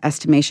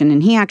estimation,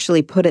 and he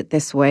actually put it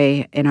this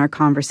way in our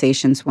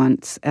conversations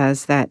once,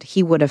 as that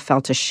he would have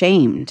felt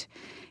ashamed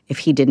if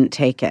he didn't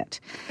take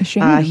it.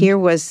 Ashamed? Here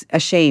was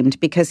ashamed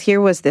because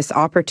here was this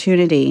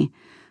opportunity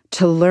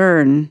to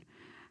learn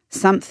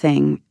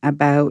something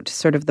about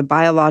sort of the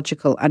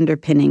biological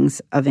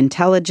underpinnings of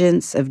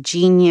intelligence, of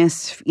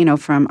genius,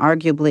 from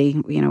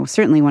arguably,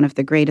 certainly one of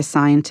the greatest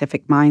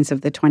scientific minds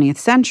of the 20th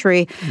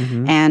century.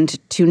 Mm-hmm.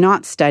 And to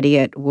not study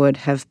it would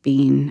have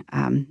been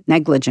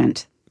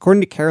negligent.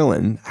 According to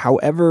Carolyn,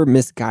 however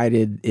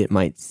misguided it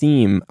might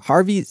seem,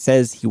 Harvey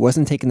says he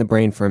wasn't taking the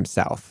brain for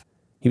himself.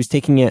 He was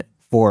taking it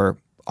for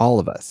all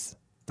of us,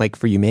 like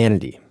for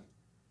humanity,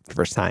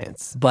 for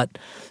science. But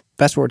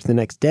fast forward to the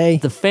next day.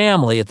 The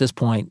family at this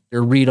point,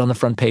 or read on the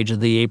front page of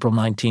the April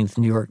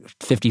 19th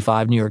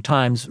 55 New York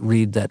Times,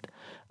 read that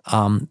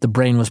the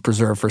brain was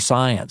preserved for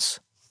science,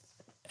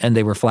 and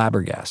they were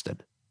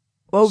flabbergasted.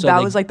 Whoa, so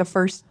that was like the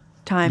first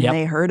time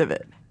they heard of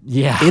it.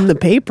 Yeah. In the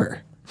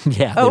paper.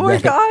 Yeah. Oh my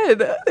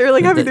God. They're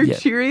like having their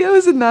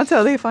Cheerios and that's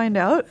how they find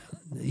out?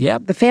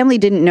 Yep. The family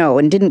didn't know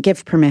and didn't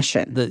give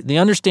permission. The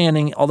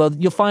understanding, although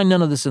you'll find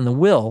none of this in the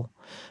will,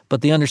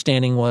 but the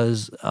understanding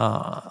was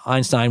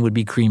Einstein would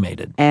be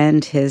cremated.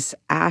 And his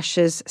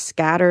ashes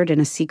scattered in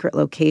a secret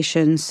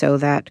location so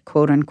that,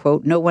 quote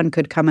unquote, no one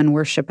could come and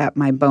worship at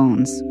my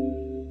bones.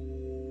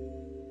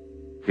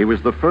 He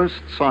was the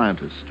first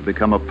scientist to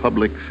become a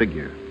public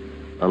figure,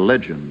 a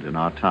legend in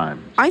our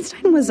times.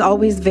 Einstein was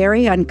always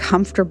very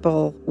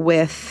uncomfortable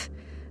with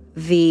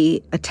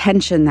the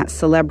attention that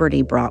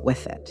celebrity brought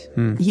with it.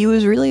 He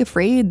was really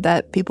afraid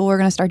that people were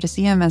going to start to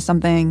see him as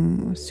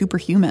something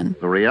superhuman.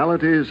 The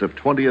realities of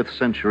 20th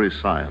century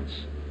science,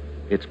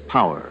 its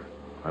power,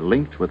 are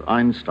linked with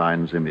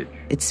Einstein's image.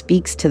 It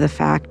speaks to the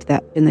fact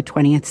that in the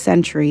 20th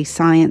century,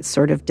 science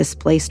sort of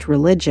displaced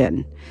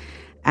religion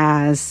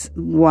as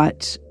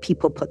what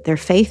people put their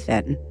faith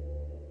in.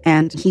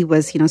 And he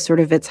was, sort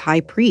of its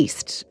high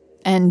priest.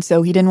 And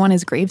so he didn't want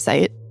his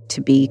gravesite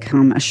to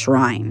become a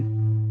shrine.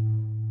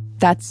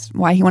 That's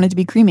why he wanted to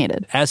be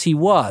cremated. As he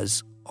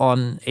was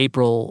on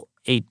April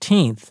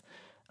 18th,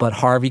 but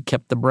Harvey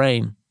kept the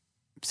brain.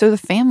 So the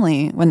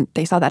family, when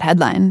they saw that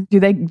headline,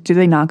 do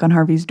they knock on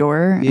Harvey's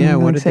door? Yeah,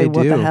 and what did say, they do?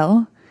 What the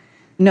hell?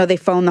 No, they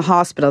phoned the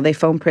hospital. They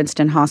phoned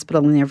Princeton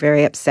Hospital, and they're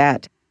very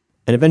upset.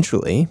 And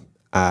eventually,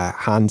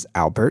 Hans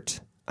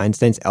Albert,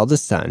 Einstein's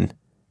eldest son,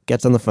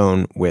 gets on the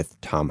phone with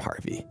Tom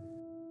Harvey.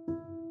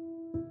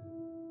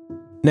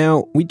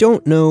 Now, we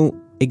don't know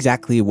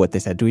exactly what they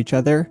said to each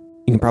other.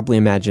 You can probably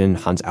imagine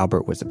Hans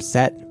Albert was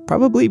upset,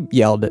 probably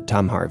yelled at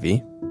Tom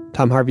Harvey.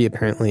 Tom Harvey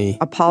apparently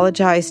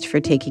apologized for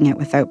taking it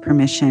without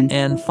permission.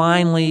 And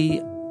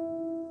finally,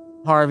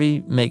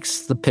 Harvey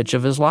makes the pitch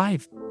of his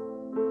life.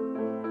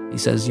 He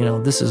says,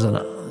 this is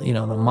the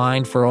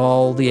mind for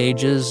all the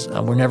ages.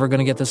 We're never going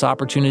to get this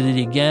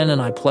opportunity again,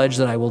 and I pledge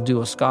that I will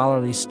do a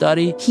scholarly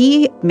study.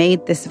 He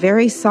made this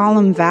very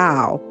solemn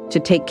vow to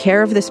take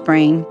care of this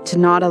brain, to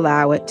not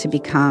allow it to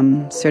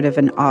become sort of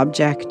an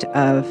object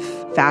of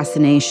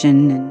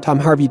fascination. Tom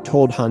Harvey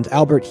told Hans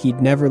Albert he'd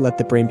never let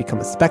the brain become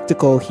a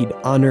spectacle. He'd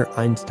honor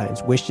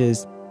Einstein's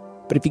wishes.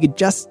 But if he could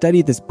just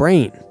study this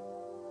brain,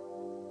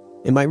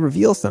 it might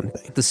reveal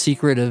something. The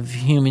secret of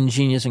human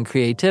genius and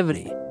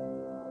creativity.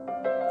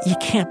 You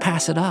can't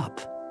pass it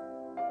up.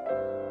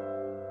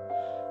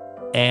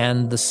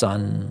 And the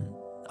son,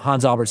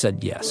 Hans Albert,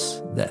 said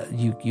yes, that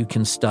you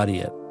can study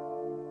it.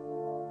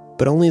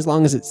 But only as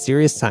long as it's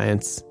serious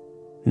science,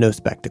 no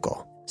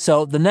spectacle.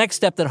 So the next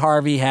step that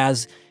Harvey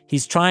has,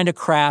 he's trying to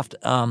craft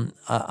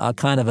a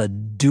kind of a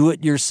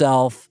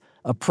do-it-yourself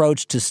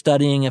approach to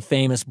studying a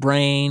famous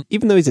brain.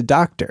 Even though he's a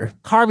doctor.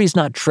 Harvey's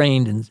not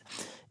trained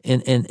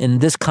in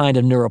this kind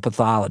of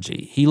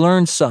neuropathology. He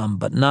learned some,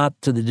 but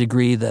not to the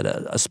degree that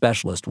a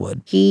specialist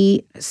would.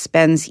 He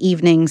spends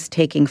evenings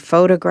taking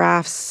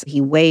photographs.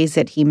 He weighs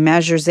it. He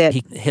measures it.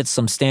 He hits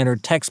some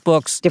standard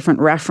textbooks.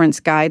 Different reference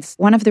guides.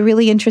 One of the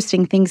really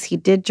interesting things he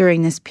did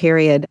during this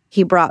period,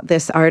 he brought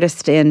this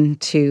artist in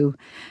to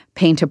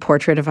paint a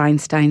portrait of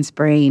Einstein's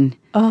brain.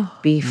 Oh,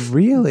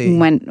 really?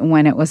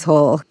 When it was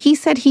whole. He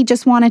said he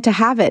just wanted to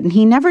have it, and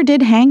he never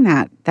did hang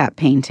that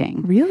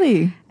painting.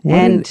 Really? What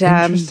an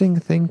interesting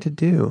thing to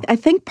do. I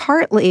think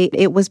partly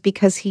it was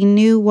because he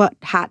knew what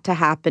had to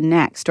happen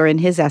next, or in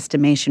his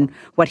estimation,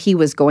 what he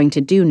was going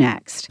to do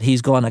next.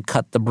 He's going to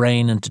cut the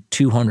brain into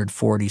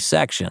 240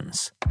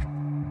 sections.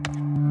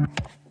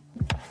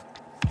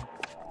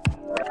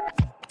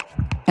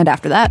 And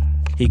after that,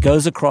 he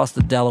goes across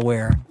the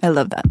Delaware. I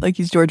love that. Like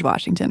he's George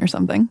Washington or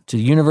something. To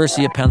the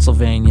University of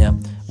Pennsylvania,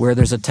 where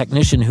there's a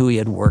technician who he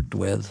had worked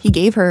with. He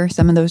gave her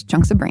some of those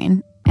chunks of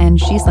brain, and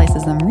she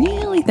slices them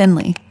really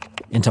thinly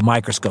into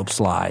microscope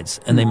slides,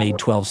 and they made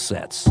 12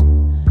 sets.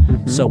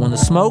 Mm-hmm. So when the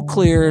smoke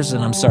clears,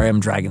 and I'm sorry I'm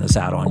dragging this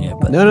out on you,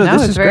 but no,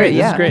 this is great.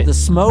 Yeah. This is great. The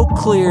smoke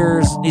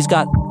clears. He's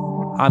got,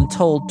 I'm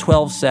told,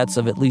 12 sets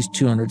of at least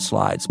 200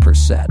 slides per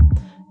set.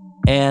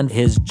 And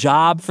his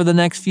job for the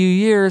next few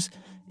years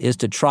is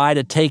to try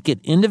to take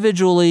it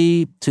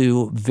individually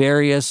to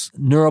various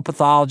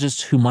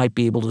neuropathologists who might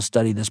be able to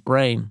study this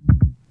brain.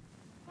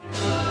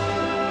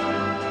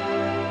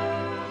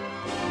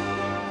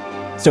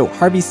 So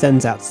Harvey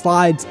sends out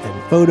slides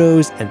and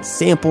photos and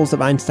samples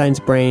of Einstein's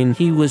brain.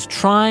 He was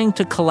trying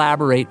to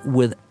collaborate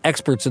with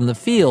experts in the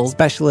field.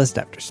 Specialist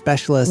after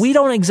specialist. We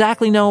don't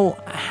exactly know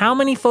how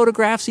many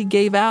photographs he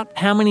gave out,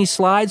 how many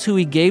slides, who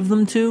he gave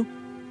them to.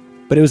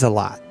 But it was a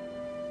lot.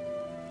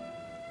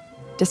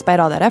 Despite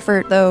all that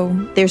effort, though,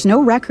 there's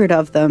no record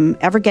of them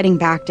ever getting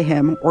back to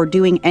him or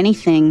doing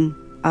anything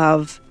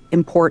of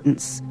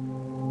importance.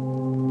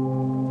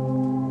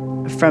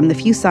 From the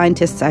few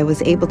scientists I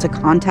was able to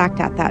contact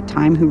at that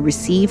time who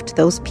received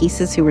those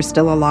pieces who were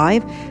still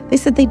alive, they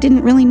said they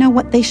didn't really know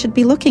what they should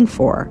be looking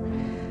for,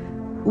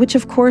 which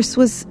of course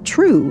was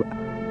true.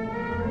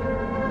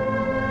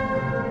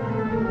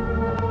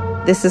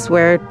 This is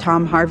where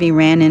Tom Harvey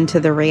ran into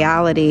the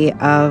reality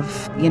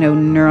of,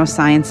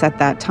 neuroscience at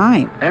that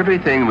time.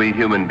 Everything we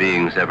human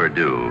beings ever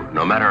do,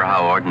 no matter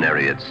how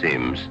ordinary it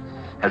seems,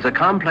 has a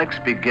complex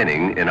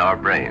beginning in our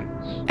brains.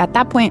 At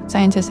that point,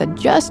 scientists had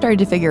just started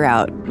to figure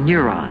out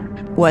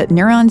neurons. What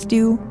neurons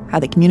do, how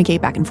they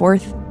communicate back and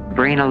forth.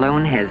 Brain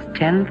alone has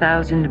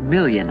 10,000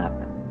 million of them.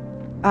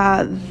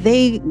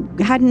 They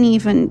hadn't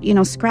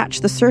even,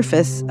 scratched the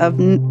surface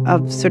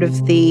of sort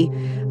of the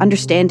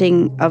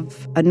understanding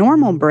of a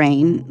normal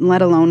brain,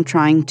 let alone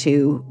trying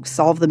to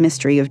solve the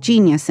mystery of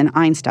genius in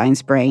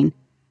Einstein's brain.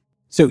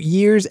 So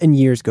years and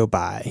years go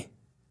by,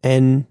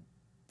 and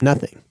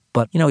nothing.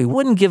 But, he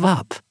wouldn't give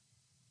up.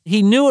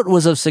 He knew it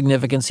was of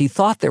significance. He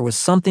thought there was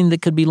something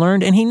that could be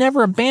learned, and he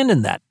never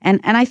abandoned that. And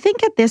I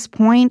think at this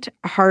point,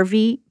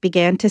 Harvey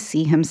began to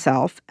see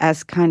himself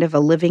as kind of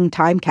a living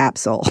time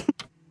capsule.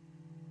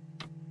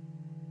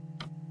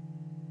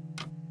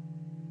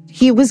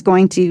 He was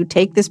going to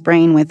take this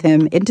brain with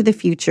him into the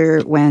future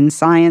when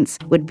science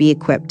would be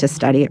equipped to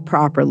study it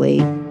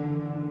properly.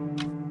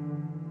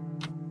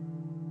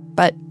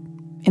 But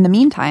in the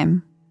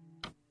meantime,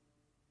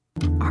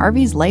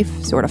 Harvey's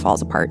life sort of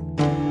falls apart.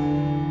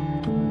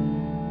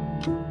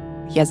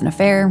 He has an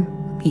affair,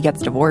 he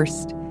gets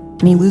divorced,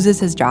 and he loses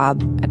his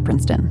job at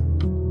Princeton.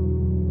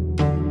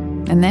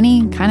 And then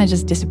he kind of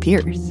just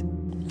disappears.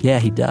 Yeah,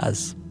 he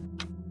does.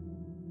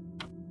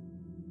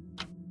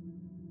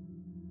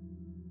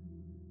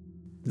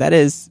 That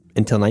is,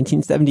 until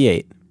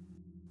 1978,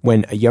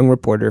 when a young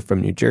reporter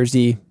from New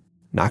Jersey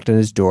knocked on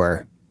his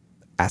door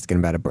asking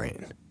about a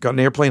brain. Got an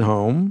airplane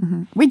home.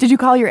 Mm-hmm. Wait, did you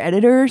call your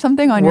editor or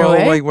something on your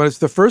way? Well, it's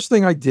the first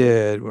thing I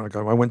did when I got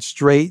home. I went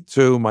straight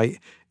to my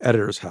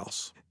editor's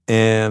house.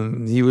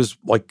 And he was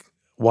like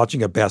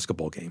watching a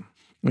basketball game.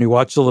 And he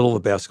watched a little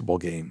of the basketball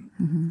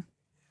game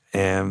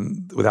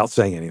and without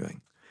saying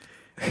anything.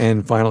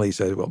 And finally he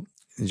said, well,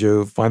 did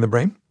you find the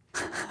brain?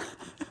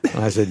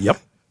 And I said, yep.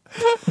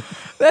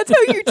 That's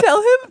how you tell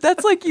him?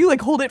 That's like you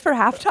hold it for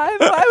halftime?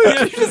 Why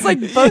would you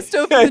just bust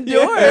open the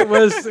door? Yeah, it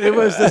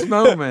was this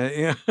moment.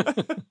 Yeah.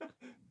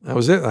 That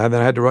was it. And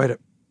then I had to write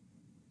it.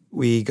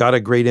 We got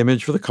a great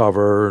image for the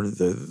cover.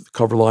 The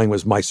cover line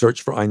was My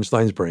Search for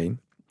Einstein's Brain.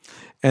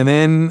 And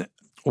then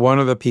one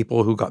of the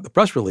people who got the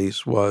press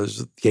release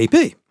was the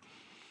AP.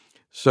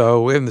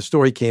 So when the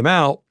story came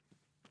out,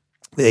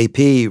 the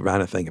AP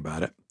ran a thing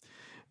about it.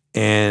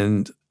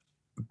 And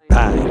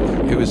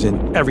bang, it was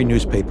in every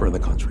newspaper in the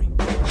country.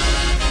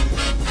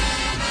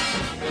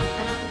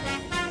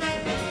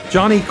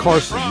 Johnny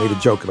Carson made a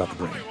joke about the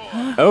brain.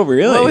 Oh,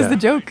 really? What was the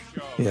joke?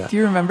 Yeah. Do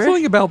you remember?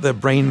 Something about the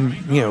brain,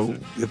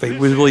 if it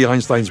was really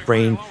Einstein's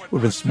brain, would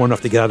have been smart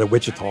enough to get out of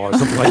Wichita or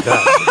something like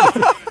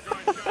that.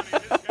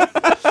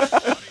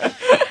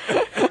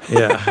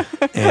 Yeah.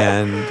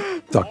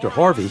 And Dr.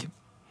 Harvey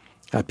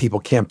had people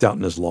camped out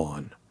in his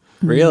lawn.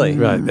 Really?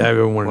 Right.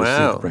 Everyone wanted to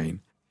see the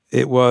brain.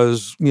 It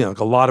was,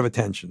 a lot of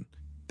attention.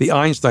 The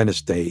Einstein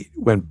estate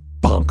went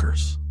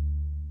bonkers.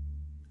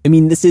 I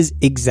mean, this is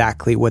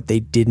exactly what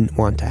they didn't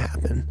want to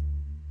happen.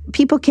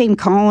 People came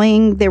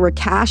calling. There were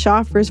cash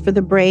offers for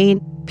the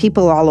brain.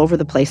 People all over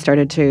the place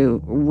started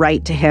to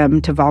write to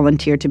him to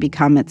volunteer to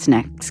become its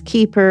next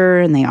keeper,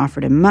 and they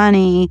offered him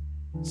money.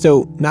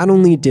 So not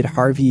only did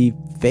Harvey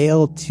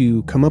fail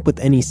to come up with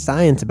any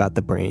science about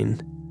the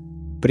brain,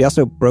 but he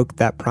also broke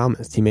that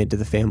promise he made to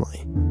the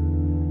family.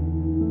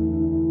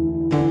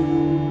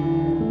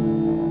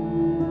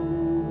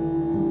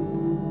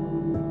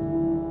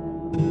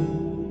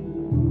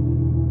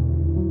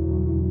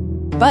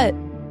 But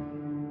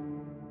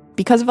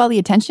because of all the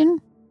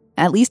attention,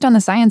 at least on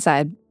the science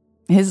side,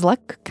 his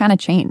luck kind of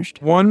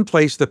changed. One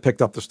place that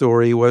picked up the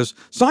story was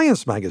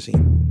Science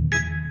magazine.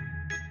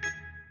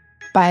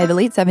 By the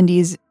late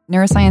 70s,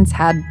 neuroscience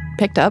had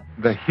picked up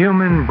the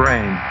human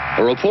brain.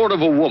 A report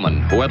of a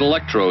woman who had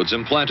electrodes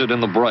implanted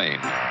in the brain.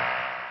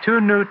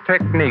 2 new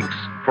techniques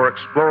for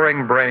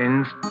exploring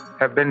brains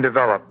have been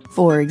developed.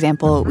 For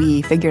example,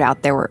 we figured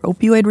out there were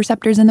opioid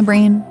receptors in the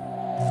brain.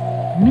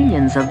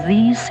 Millions of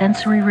these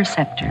sensory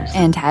receptors.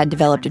 And had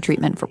developed a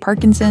treatment for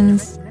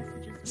Parkinson's.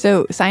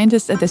 So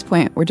scientists at this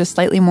point were just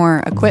slightly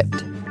more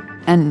equipped.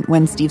 And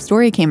when Steve's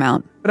story came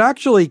out, it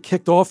actually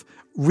kicked off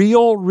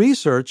real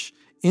research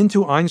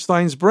into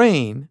Einstein's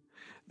brain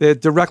that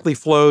directly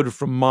flowed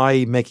from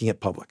my making it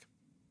public.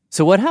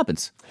 So what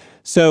happens?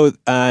 So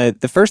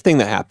the first thing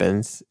that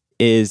happens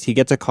is he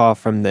gets a call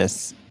from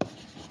this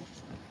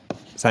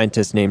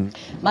scientist named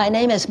My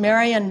name is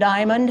Marion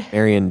Diamond.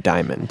 Marion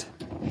Diamond.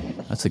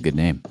 That's a good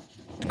name.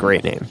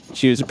 Great name.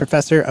 She was a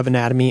professor of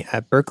anatomy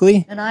at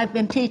Berkeley. And I've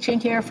been teaching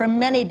here for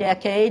many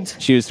decades.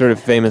 She was sort of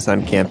famous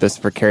on campus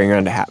for carrying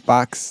around a hat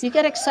box. You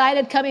get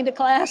excited coming to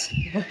class?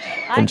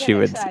 And she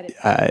would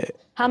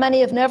How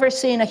many have never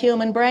seen a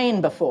human brain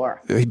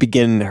before?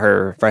 begin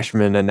her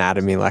freshman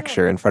anatomy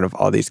lecture in front of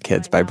all these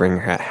kids by bringing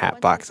her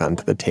hat box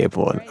onto the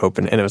table and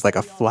open it. And it was like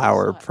a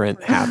flower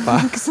print hat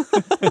box.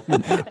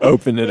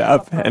 Open it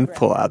up and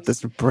pull out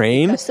this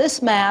brain. Because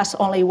this mass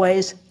only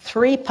weighs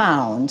 3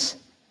 pounds,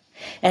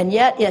 and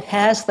yet it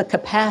has the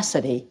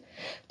capacity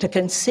to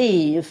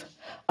conceive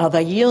of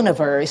a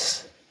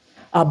universe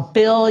 1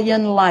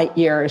 billion light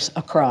years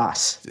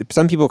across.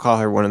 Some people call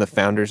her one of the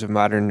founders of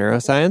modern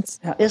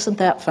neuroscience. Now, isn't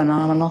that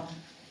phenomenal?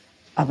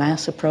 A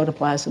mass of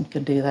protoplasm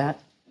can do that.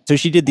 So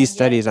she did these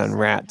studies on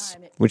rats,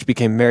 which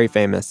became very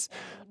famous,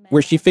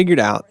 where she figured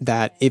out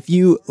that if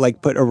you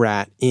put a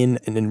rat in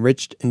an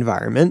enriched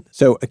environment,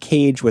 so a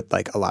cage with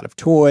a lot of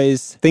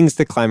toys, things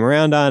to climb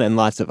around on, and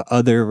lots of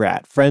other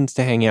rat friends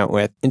to hang out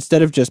with,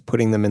 instead of just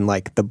putting them in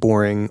the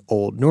boring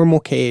old normal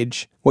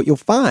cage, what you'll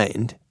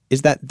find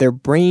is that their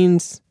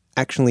brains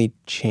actually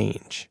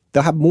change.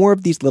 They'll have more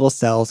of these little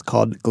cells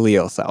called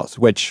glial cells,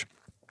 which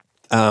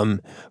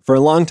for a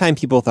long time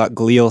people thought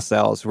glial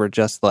cells were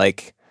just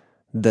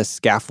the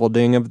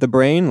scaffolding of the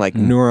brain,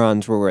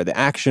 neurons were where the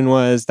action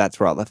was,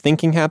 that's where all the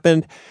thinking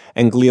happened,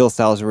 and glial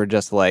cells were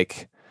just the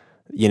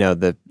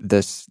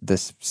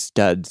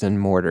studs and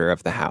mortar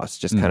of the house,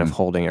 just kind of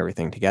holding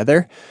everything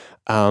together.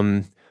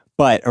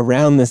 But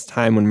around this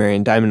time when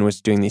Marion Diamond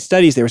was doing these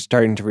studies, they were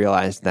starting to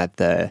realize that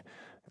the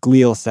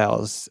glial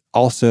cells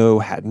also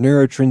had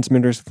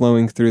neurotransmitters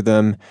flowing through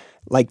them,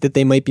 that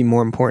they might be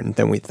more important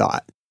than we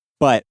thought.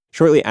 But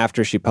shortly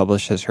after she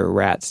publishes her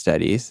rat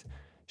studies,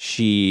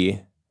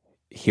 she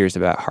hears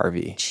about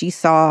Harvey. She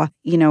saw,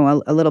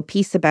 a little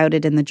piece about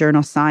it in the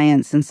journal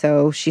Science, and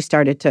so she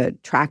started to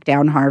track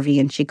down Harvey,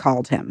 and she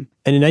called him.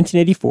 And in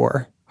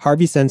 1984,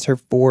 Harvey sends her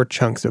 4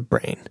 chunks of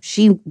brain.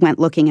 She went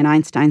looking in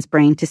Einstein's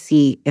brain to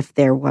see if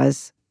there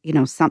was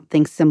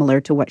something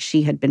similar to what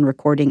she had been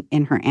recording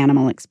in her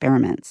animal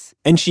experiments.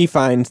 And she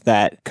finds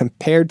that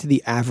compared to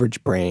the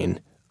average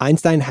brain,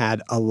 Einstein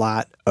had a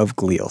lot of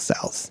glial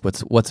cells.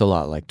 What's a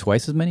lot?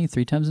 Twice as many?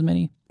 3 times as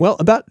many? Well,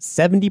 about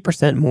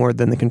 70% more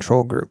than the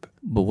control group.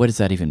 But what does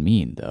that even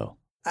mean, though?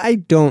 I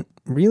don't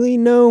really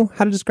know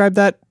how to describe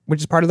that, which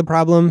is part of the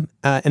problem.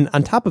 And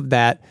on top of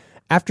that,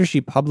 after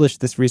she published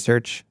this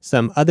research,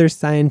 some other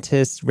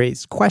scientists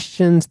raised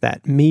questions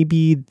that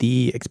maybe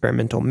the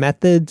experimental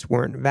methods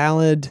weren't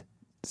valid.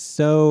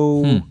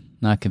 So...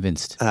 Not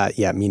convinced.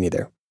 Yeah, me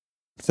neither.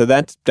 So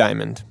that's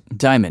Diamond.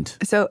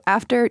 So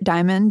after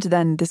Diamond,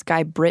 then this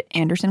guy, Britt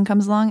Anderson,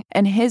 comes along.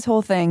 And his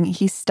whole thing,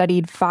 he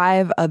studied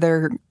 5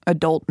 other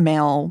adult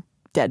male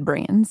dead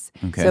brains.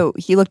 Okay. So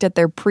he looked at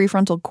their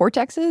prefrontal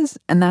cortexes,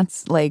 and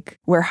that's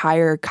where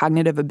higher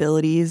cognitive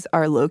abilities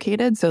are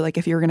located. So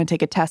if you were going to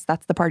take a test,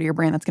 that's the part of your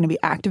brain that's going to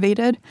be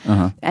activated.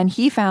 And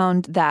he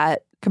found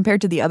that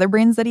compared to the other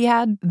brains that he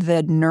had,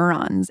 the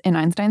neurons in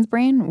Einstein's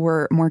brain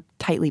were more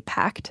tightly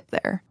packed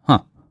there. Huh.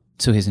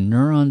 So his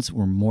neurons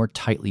were more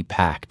tightly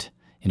packed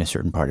in a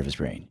certain part of his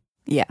brain.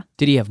 Yeah.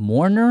 Did he have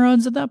more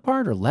neurons at that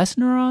part or less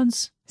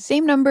neurons?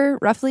 Same number,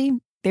 roughly.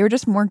 They were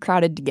just more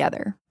crowded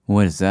together.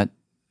 What does that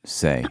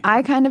say?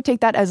 I kind of take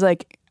that as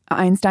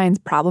Einstein's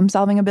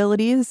problem-solving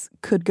abilities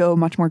could go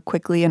much more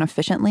quickly and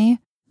efficiently.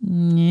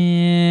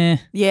 Yeah.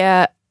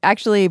 Yeah.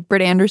 Actually,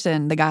 Britt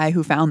Anderson, the guy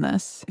who found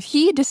this,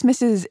 he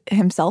dismisses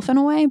himself in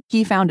a way.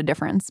 He found a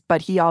difference,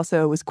 but he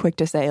also was quick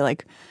to say,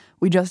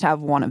 we just have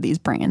one of these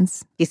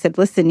brains. He said,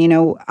 listen,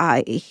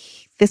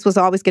 this was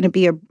always going to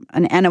be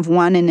an N of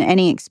 1 in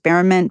any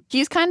experiment.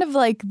 He's kind of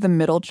the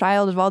middle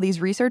child of all these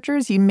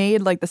researchers. He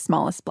made the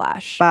smallest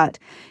splash. But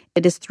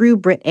it is through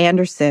Britt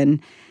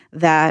Anderson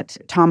that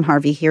Tom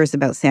Harvey hears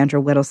about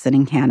Sandra Whittleson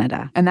in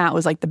Canada. And that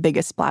was the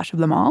biggest splash of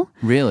them all.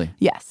 Really?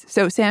 Yes.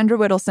 So Sandra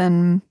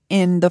Whittleson,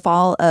 in the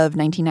fall of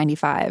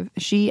 1995,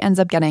 she ends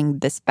up getting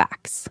this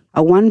fax.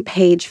 A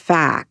 1-page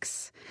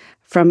fax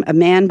from a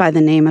man by the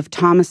name of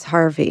Thomas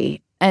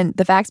Harvey. And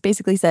the fax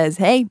basically says,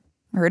 hey,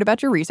 heard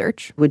about your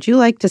research. Would you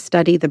like to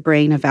study the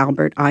brain of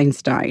Albert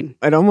Einstein?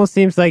 It almost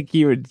seems like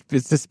you would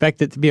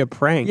suspect it to be a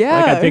prank.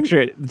 Yeah. I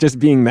picture it just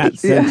being that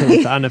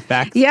sentence on a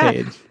fax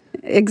page.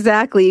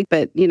 Exactly.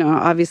 But,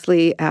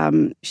 obviously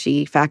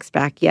she faxed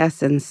back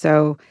yes. And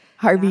so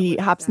Harvey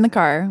hops in the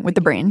car with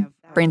the brain.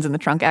 Brain's in the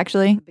trunk,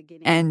 actually,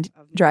 and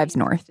drives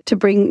north. To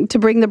bring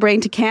the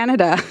brain to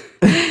Canada.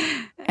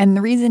 And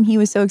the reason he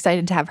was so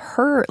excited to have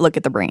her look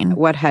at the brain.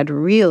 What had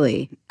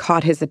really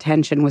caught his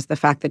attention was the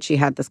fact that she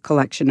had this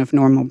collection of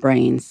normal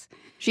brains.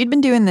 She'd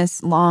been doing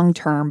this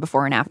long-term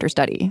before and after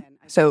study.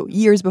 So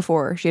years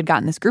before, she had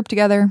gotten this group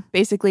together.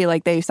 Basically,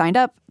 they signed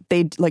up.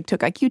 They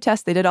took IQ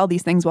tests. They did all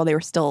these things while they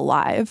were still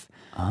alive.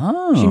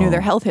 Oh. She knew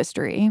their health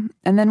history.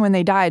 And then when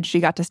they died, she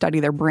got to study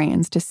their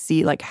brains to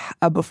see like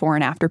a before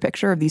and after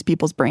picture of these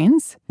people's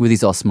brains. Were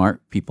these all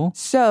smart people?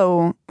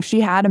 So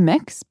she had a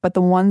mix, but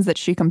the ones that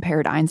she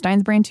compared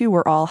Einstein's brain to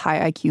were all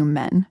high IQ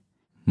men.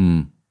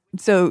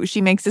 So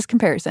she makes this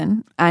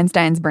comparison,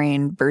 Einstein's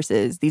brain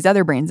versus these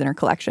other brains in her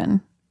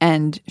collection.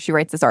 And she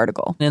writes this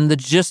article. And the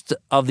gist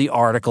of the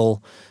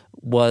article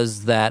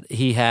was that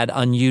he had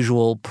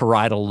unusual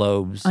parietal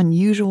lobes.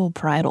 Unusual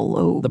parietal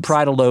lobes. The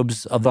parietal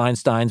lobes of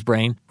Einstein's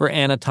brain were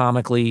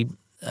anatomically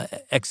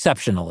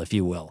exceptional, if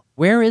you will.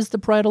 Where is the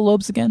parietal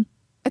lobes again?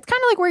 It's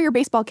kind of like where your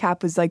baseball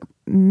cap was like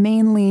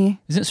mainly...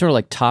 Isn't it sort of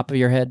like top of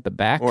your head but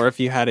back? Or if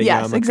you had a yarmulke.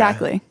 Yes,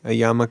 exactly. A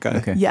yarmulke.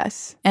 Okay.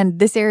 Yes. And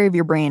this area of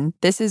your brain,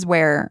 this is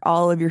where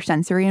all of your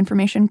sensory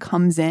information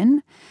comes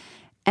in.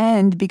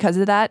 And because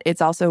of that,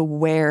 it's also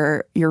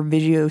where your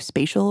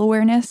visuospatial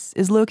awareness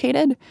is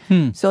located.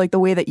 So like the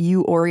way that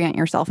you orient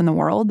yourself in the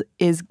world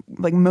is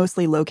like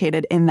mostly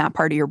located in that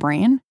part of your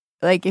brain.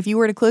 Like if you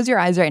were to close your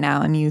eyes right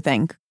now and you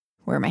think,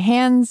 where are my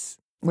hands?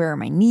 Where are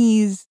my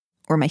knees?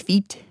 Where are my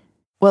feet?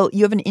 Well,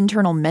 you have an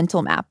internal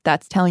mental map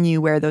that's telling you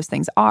where those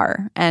things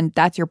are. And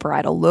that's your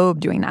parietal lobe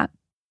doing that.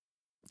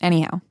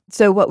 Anyhow,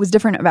 so what was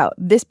different about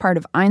this part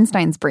of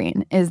Einstein's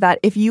brain is that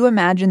if you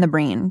imagine the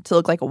brain to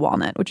look like a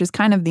walnut, which is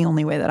kind of the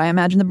only way that I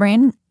imagine the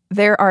brain,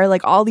 there are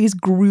like all these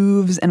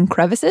grooves and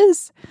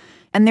crevices.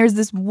 And there's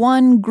this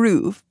one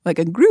groove, like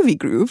a groovy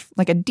groove,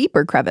 like a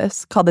deeper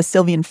crevice called the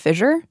Sylvian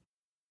fissure.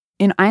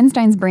 In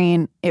Einstein's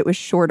brain, it was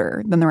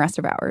shorter than the rest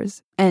of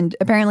ours. And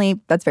apparently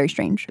that's very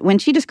strange. When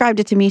she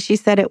described it to me, she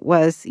said it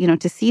was,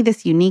 to see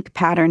this unique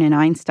pattern in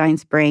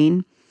Einstein's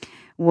brain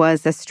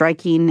was as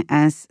striking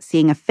as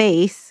seeing a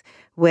face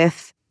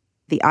with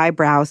the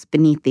eyebrows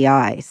beneath the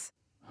eyes.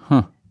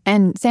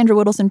 And Sandra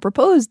Whittleson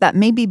proposed that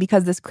maybe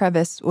because this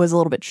crevice was a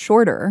little bit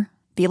shorter,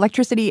 the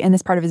electricity in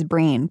this part of his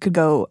brain could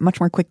go much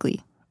more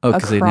quickly. Oh,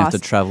 because they didn't have to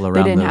travel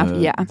around it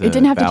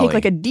didn't have to take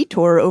like a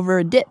detour over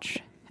a ditch.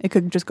 It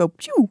could just go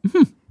pew.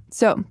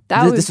 So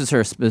this is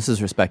her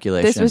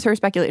speculation. This was her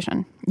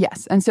speculation.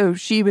 Yes. And so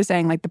she was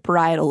saying like the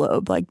parietal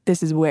lobe, like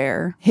this is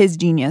where his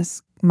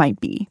genius might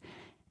be.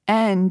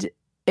 And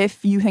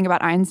if you think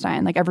about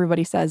Einstein, like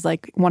everybody says,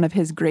 like one of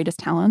his greatest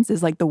talents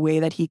is like the way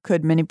that he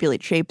could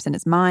manipulate shapes in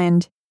his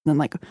mind and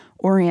like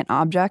orient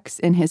objects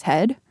in his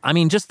head. I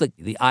mean, just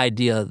the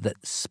idea that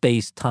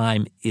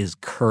space-time is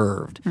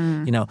curved,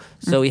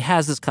 So he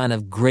has this kind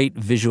of great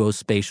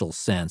visuospatial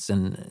sense.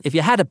 And if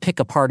you had to pick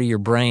a part of your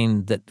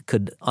brain that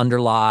could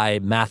underlie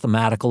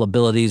mathematical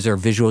abilities or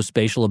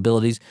visuospatial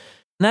abilities,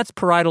 and that's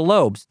parietal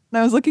lobes.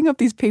 I was looking up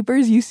these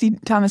papers. You see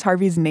Thomas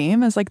Harvey's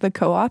name as like the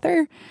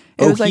co-author.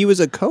 He was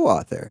a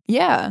co-author.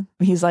 Yeah.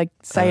 He's like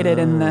cited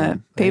in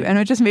the paper. And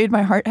it just made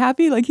my heart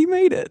happy. Like he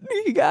made it.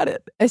 He got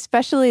it.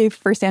 Especially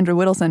for Sandra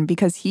Whittleson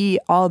because he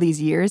all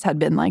these years had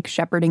been like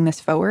shepherding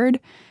this forward.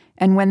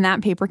 And when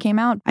that paper came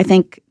out. I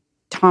think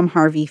Tom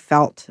Harvey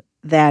felt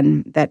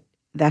then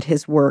that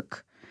his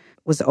work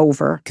was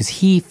over. Because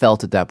he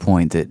felt at that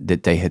point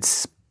that they had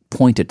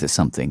pointed to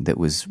something that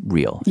was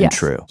real and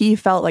true. He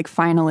felt like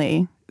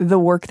finally the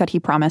work that he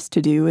promised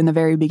to do in the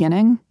very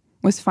beginning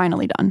was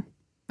finally done.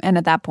 And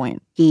at that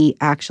point, he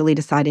actually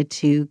decided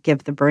to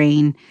give the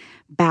brain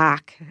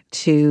back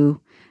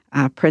to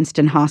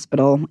Princeton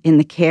Hospital in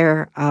the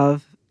care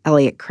of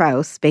Elliot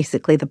Krauss,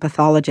 basically the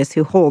pathologist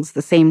who holds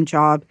the same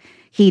job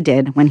he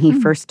did when he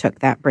first took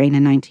that brain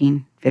in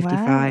 1955.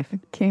 Wow,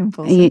 it came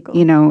full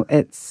circle.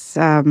 It's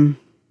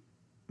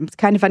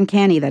kind of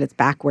uncanny that it's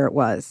back where it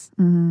was.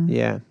 Mm-hmm.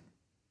 Yeah.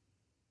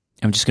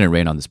 I'm just going to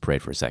rain on this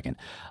parade for a second.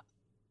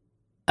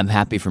 I'm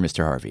happy for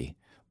Mr. Harvey,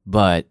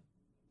 but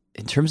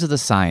in terms of the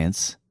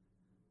science,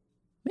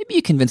 maybe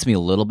you convince me a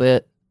little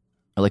bit,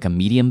 or like a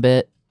medium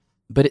bit,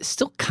 but it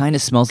still kind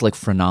of smells like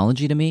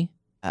phrenology to me.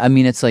 I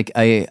mean, it's like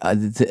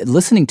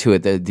listening to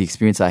it, the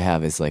experience I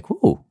have is like,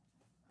 ooh,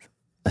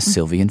 a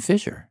Sylvian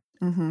fissure.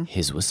 Mm-hmm.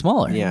 His was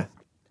smaller. Yeah.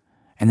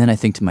 And then I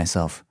think to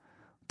myself,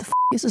 what the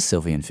is a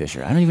Sylvian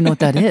fissure? I don't even know what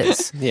that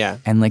is. Yeah.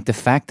 And like the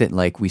fact that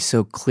like we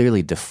so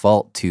clearly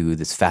default to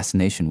this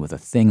fascination with a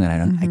thing that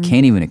I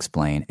can't even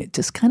explain, it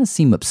just kind of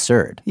seemed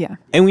absurd. Yeah.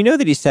 And we know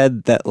that he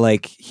said that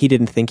like he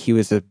didn't think he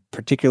was a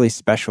particularly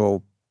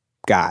special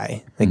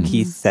guy. Like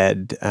he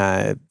said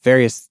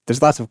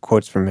there's lots of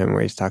quotes from him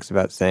where he talks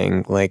about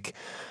saying like,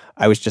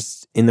 I was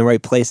just in the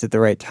right place at the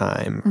right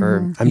time.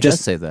 Or He does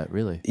say that,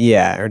 really.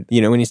 Yeah. Or,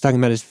 when he's talking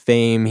about his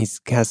fame, he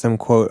has some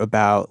quote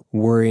about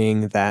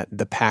worrying that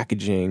the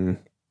packaging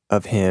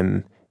of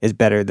him is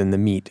better than the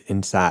meat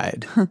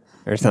inside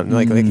or something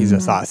like he's a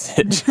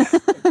sausage.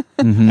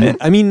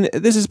 I mean,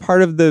 this is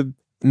part of the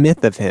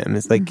myth of him.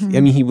 It's like,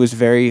 I mean, he was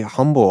very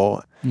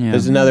humble. Yeah.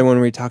 There's another one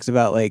where he talks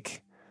about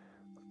like,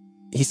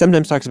 he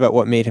sometimes talks about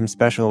what made him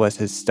special was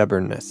his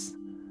stubbornness.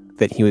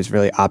 That he was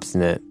really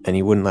obstinate and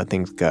he wouldn't let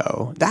things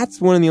go. That's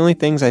one of the only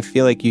things I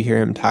feel like you hear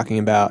him talking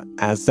about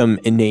as some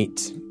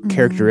innate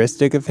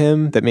characteristic of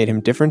him that made him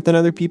different than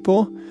other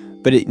people.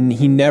 But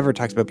he never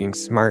talks about being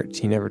smart.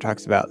 He never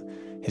talks about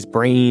his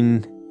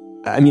brain.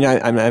 I mean, I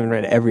haven't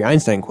read every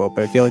Einstein quote,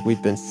 but I feel like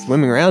we've been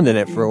swimming around in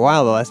it for a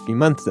while the last few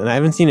months, and I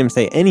haven't seen him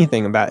say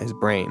anything about his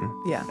brain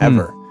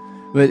ever.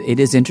 But it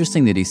is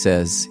interesting that he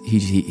says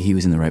he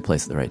was in the right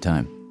place at the right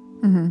time.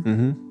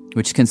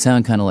 Which can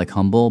sound kind of like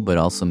humble, but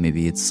also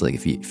maybe it's like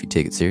if you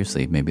take it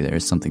seriously, maybe there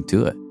is something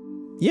to it.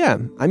 Yeah,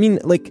 I mean,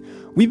 like,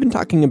 we've been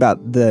talking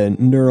about the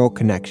neural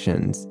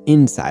connections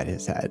inside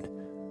his head,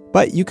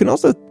 but you can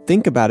also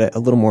think about it a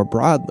little more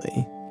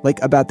broadly,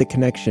 like about the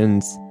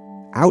connections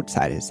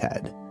outside his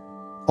head.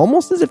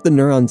 Almost as if the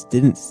neurons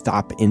didn't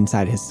stop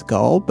inside his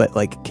skull, but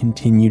like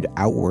continued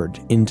outward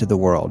into the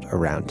world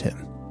around him.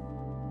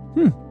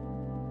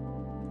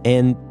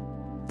 And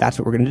that's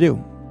what we're going to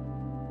do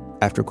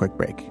after a quick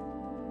break.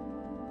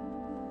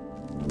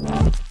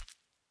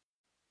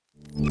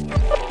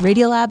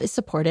 Radiolab is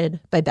supported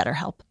by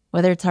BetterHelp.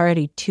 Whether it's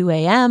already 2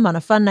 a.m. on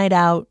a fun night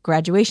out,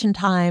 graduation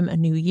time, a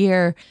new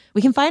year,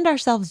 we can find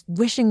ourselves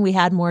wishing we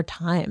had more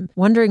time,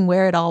 wondering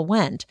where it all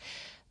went.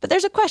 But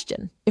there's a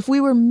question. If we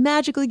were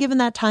magically given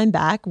that time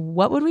back,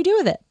 what would we do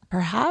with it?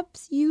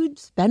 Perhaps you'd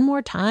spend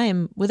more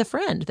time with a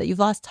friend that you've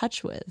lost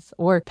touch with,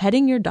 or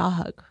petting your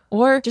dog,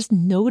 or just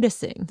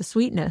noticing the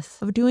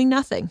sweetness of doing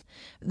nothing.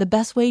 The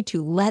best way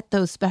to let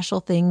those special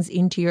things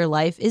into your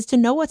life is to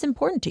know what's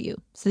important to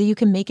you so that you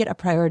can make it a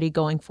priority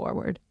going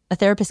forward. A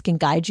therapist can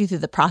guide you through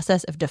the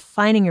process of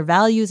defining your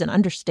values and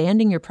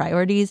understanding your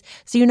priorities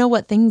so you know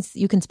what things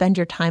you can spend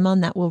your time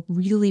on that will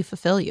really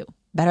fulfill you.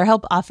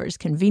 BetterHelp offers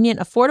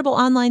convenient, affordable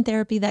online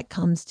therapy that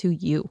comes to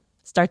you.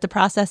 Start the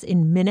process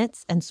in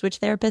minutes and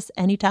switch therapists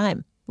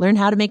anytime. Learn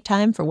how to make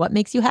time for what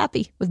makes you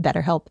happy with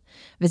BetterHelp.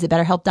 Visit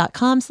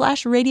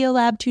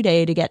BetterHelp.com/Radiolab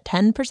today to get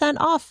 10%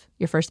 off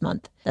your first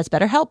month. That's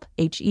BetterHelp,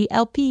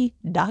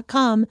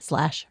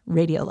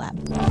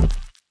 HELP.com/Radiolab.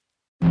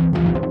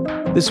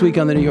 This week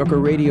on the New Yorker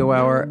Radio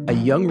Hour, a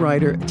young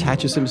writer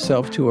attaches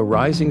himself to a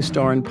rising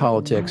star in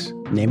politics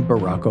named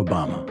Barack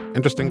Obama.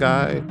 Interesting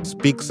guy,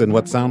 speaks in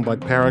what sound like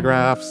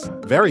paragraphs.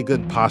 Very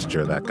good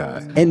posture, that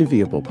guy.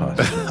 Enviable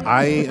posture.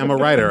 I am a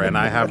writer, and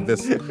I have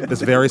this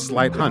very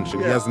slight hunch,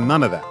 and he has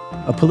none of that.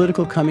 A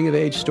political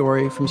coming-of-age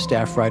story from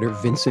staff writer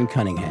Vincent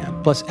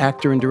Cunningham, plus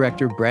actor and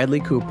director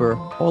Bradley Cooper,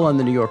 all on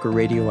the New Yorker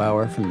Radio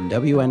Hour from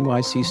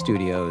WNYC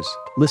Studios.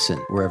 Listen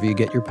wherever you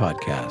get your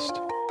podcast.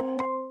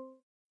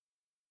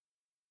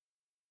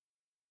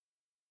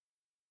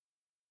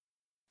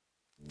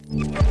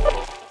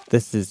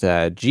 This is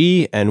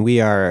G, and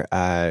we are.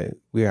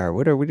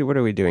 What are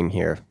we doing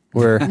here?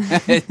 What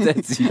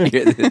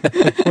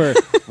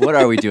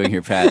are we doing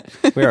here, Pat?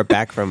 We are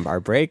back from our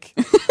break.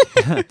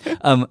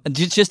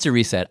 Just to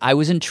reset, I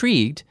was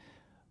intrigued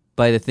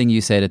by the thing you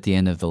said at the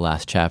end of the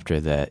last chapter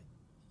that,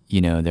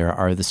 there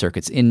are the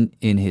circuits in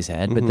his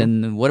head, but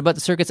then what about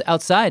the circuits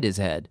outside his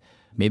head?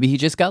 Maybe he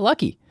just got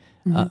lucky.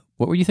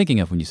 What were you thinking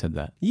of when you said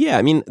that? Yeah,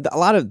 I mean, a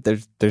lot of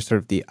there's sort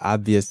of the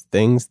obvious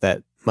things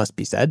that must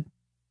be said.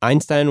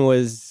 Einstein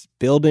was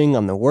building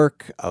on the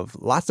work of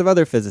lots of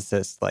other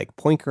physicists like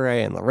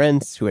Poincaré and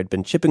Lorentz, who had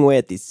been chipping away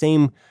at these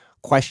same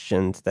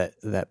questions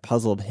that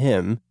puzzled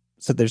him.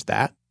 So there's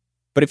that.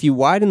 But if you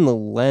widen the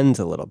lens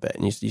a little bit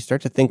and you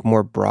start to think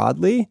more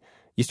broadly,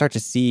 you start to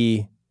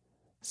see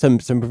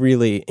some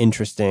really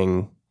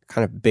interesting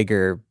kind of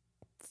bigger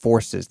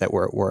forces that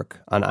were at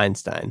work on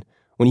Einstein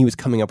when he was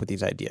coming up with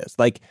these ideas.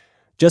 Like,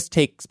 just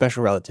take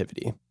special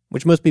relativity,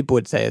 which most people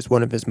would say is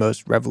one of his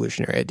most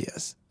revolutionary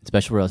ideas.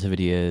 Special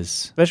relativity is?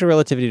 Special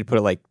relativity, to put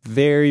it like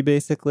very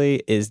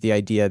basically, is the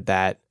idea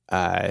that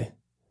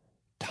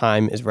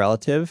time is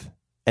relative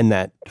and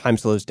that time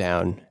slows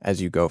down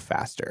as you go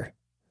faster.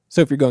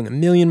 So if you're going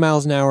 1,000,000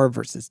 miles an hour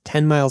versus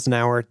 10 miles an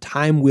hour,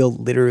 time will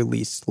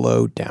literally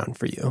slow down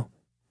for you.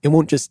 It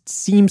won't just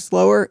seem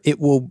slower,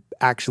 it will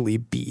actually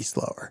be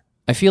slower.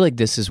 I feel like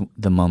this is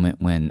the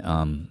moment when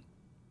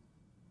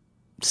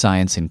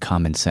science and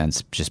common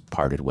sense just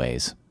parted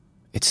ways.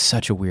 It's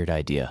such a weird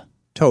idea.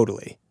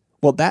 Totally.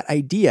 Well, that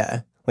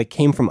idea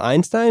came from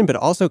Einstein, but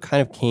also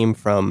kind of came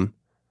from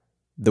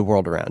the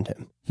world around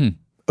him.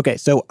 Okay,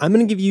 so I'm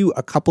going to give you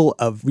a couple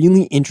of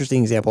really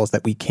interesting examples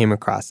that we came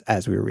across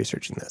as we were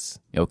researching this.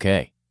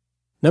 Okay.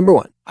 Number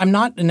one. I'm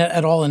not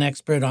at all an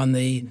expert on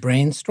the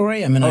brain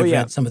story. I mean, I've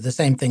read some of the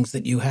same things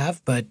that you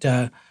have, but...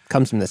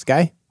 Comes from this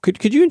guy.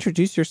 Could you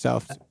introduce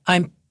yourself?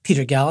 I'm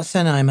Peter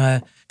Gallison. I'm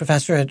a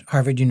professor at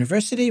Harvard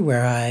University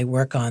where I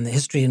work on the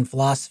history and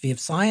philosophy of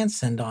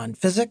science and on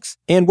physics.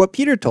 And what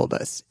Peter told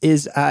us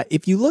is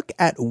if you look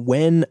at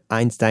when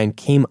Einstein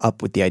came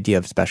up with the idea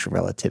of special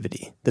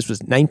relativity, this was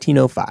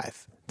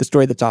 1905. The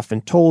story that's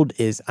often told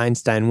is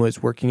Einstein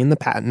was working in the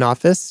patent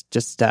office,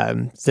 just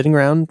sitting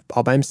around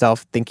all by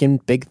himself,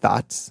 thinking big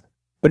thoughts.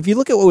 But if you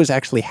look at what was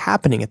actually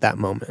happening at that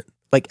moment,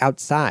 like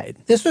outside.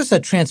 This was a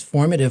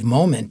transformative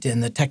moment in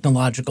the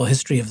technological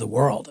history of the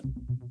world.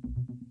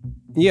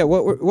 Yeah,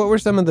 what were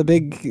some of the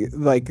big,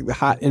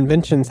 hot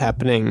inventions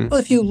happening?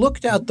 Well, if you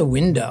looked out the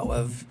window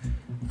of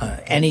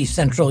any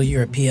Central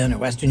European or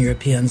Western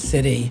European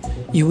city,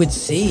 you would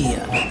see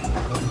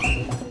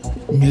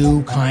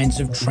new kinds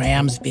of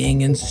trams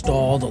being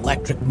installed,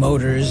 electric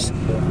motors.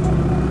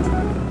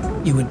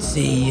 You would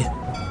see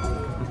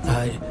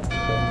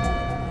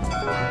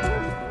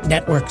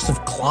networks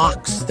of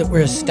clocks that were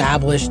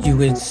established. You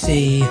would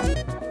see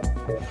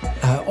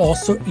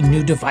also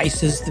new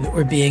devices that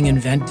were being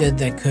invented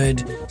that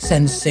could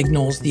send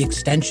signals, the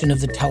extension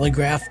of the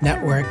telegraph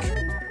network,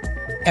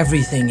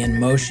 everything in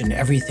motion,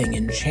 everything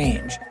in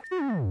change.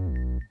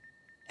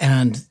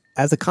 And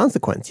as a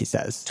consequence, he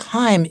says,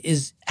 time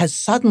has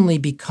suddenly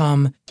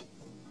become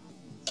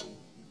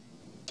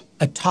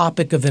a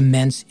topic of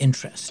immense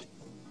interest.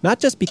 Not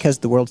just because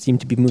the world seemed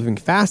to be moving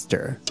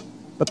faster,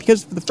 but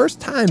because for the first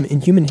time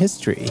in human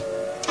history,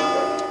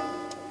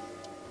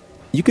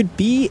 you could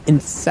be in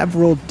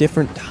several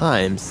different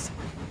times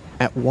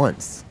at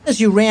once.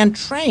 As you ran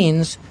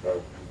trains,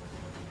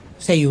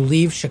 say you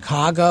leave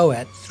Chicago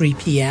at 3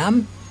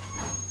 p.m.,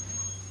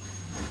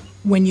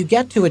 when you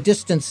get to a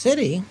distant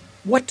city,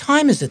 what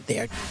time is it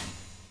there?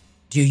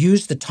 Do you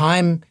use the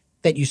time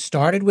that you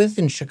started with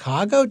in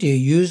Chicago? Do you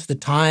use the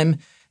time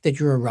that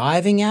you're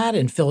arriving at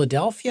in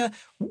Philadelphia?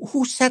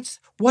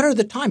 What are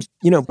the times?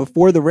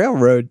 Before the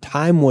railroad,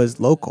 time was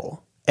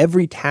local.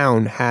 Every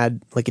town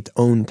had its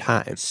own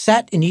time.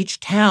 Set in each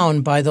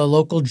town by the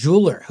local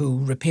jeweler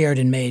who repaired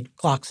and made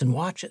clocks and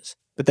watches.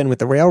 But then with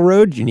the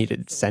railroad, you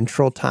needed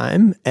central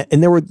time.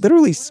 And there were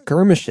literally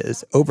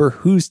skirmishes over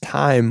whose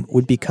time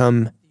would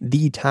become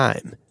the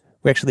time.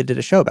 We actually did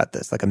a show about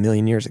this 1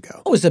 million years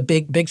ago. It was a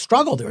big, big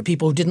struggle. There were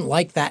people who didn't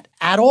like that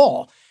at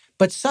all.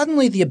 But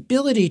suddenly the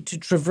ability to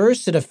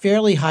traverse at a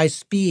fairly high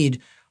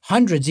speed,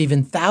 hundreds,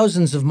 even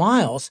thousands of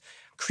miles,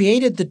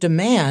 created the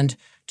demand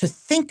to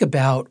think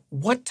about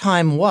what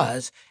time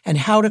was and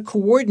how to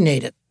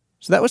coordinate it.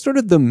 So that was sort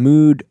of the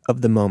mood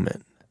of the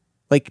moment.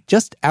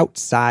 Just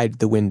outside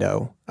the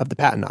window of the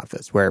patent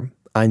office where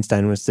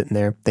Einstein was sitting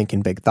there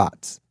thinking big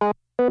thoughts.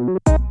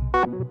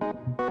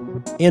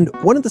 And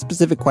one of the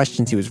specific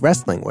questions he was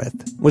wrestling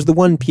with was the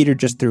one Peter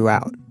just threw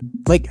out.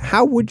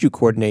 How would you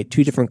coordinate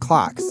two different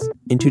clocks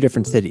in two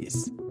different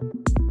cities?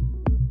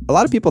 A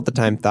lot of people at the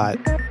time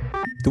thought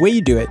the way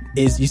you do it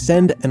is you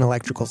send an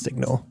electrical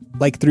signal,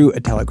 through a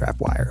telegraph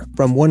wire,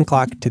 from one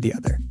clock to the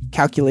other.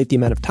 Calculate the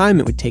amount of time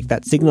it would take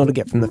that signal to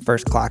get from the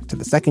first clock to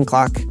the second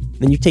clock.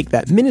 Then you take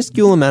that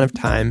minuscule amount of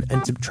time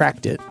and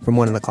subtract it from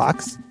one of the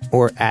clocks,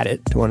 or add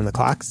it to one of the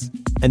clocks,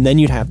 and then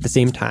you'd have the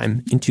same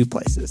time in two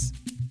places.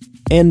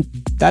 And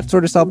that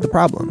sort of solved the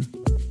problem.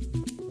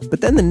 But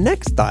then the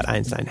next thought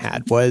Einstein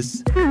had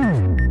was,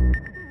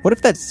 what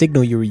if that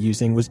signal you were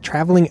using was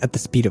traveling at the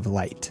speed of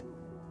light?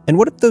 And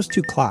what if those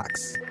two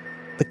clocks,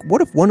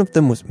 what if one of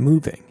them was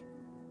moving?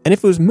 And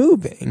if it was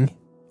moving,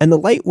 and the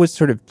light was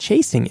sort of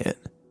chasing it,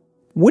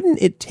 wouldn't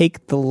it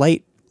take the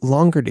light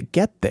longer to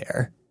get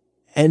there?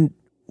 And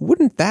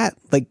wouldn't that,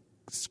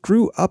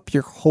 screw up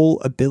your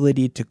whole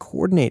ability to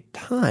coordinate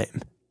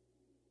time?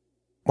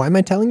 Why am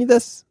I telling you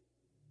this?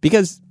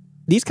 Because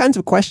these kinds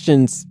of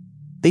questions,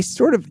 they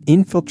sort of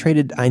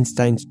infiltrated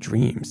Einstein's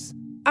dreams.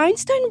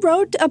 Einstein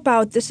wrote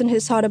about this in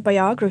his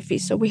autobiography,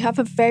 so we have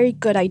a very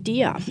good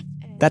idea.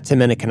 That's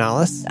Jimena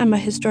Canales. I'm a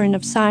historian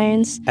of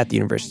science at the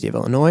University of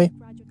Illinois.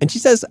 And she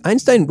says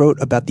Einstein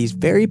wrote about these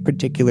very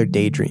particular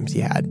daydreams he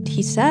had.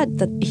 He said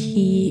that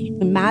he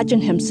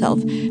imagined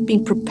himself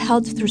being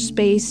propelled through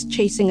space,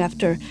 chasing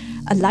after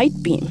a light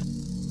beam.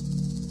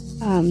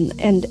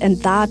 And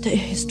that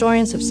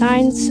historians of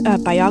science,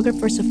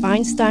 biographers of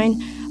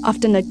Einstein,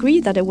 often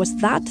agree that it was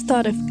that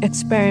thought of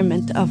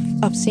experiment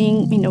of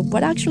seeing,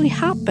 what actually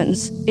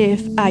happens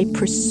if I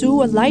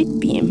pursue a light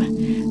beam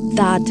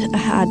that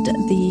had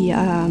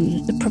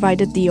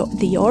provided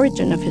the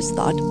origin of his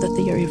thought, the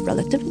theory of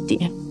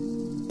relativity.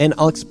 And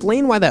I'll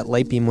explain why that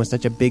light beam was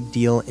such a big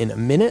deal in a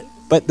minute.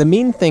 But the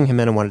main thing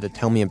Jimena wanted to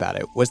tell me about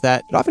it was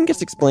that it often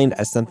gets explained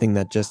as something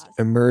that just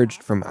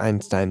emerged from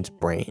Einstein's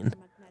brain,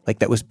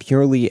 that was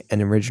purely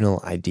an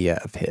original idea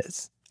of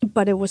his.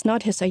 But it was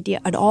not his idea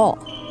at all.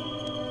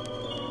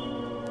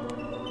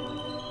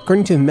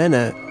 According to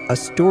Jimena, a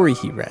story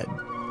he read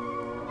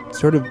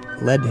sort of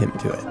led him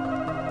to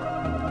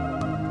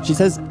it. She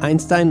says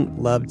Einstein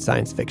loved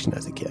science fiction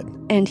as a kid.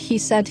 And he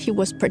said he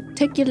was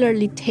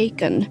particularly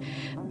taken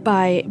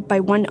by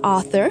one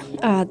author.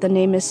 The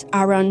name is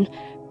Aaron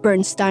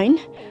Bernstein,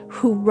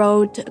 who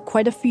wrote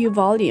quite a few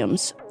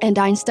volumes. And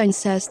Einstein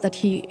says that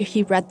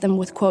he read them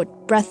with,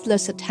 quote,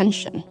 breathless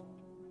attention.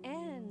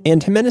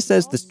 And Jimena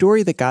says the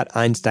story that got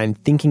Einstein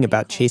thinking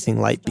about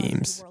chasing light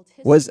beams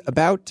was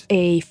about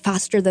a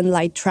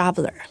faster-than-light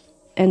traveler.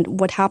 And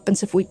what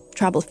happens if we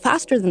travel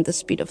faster than the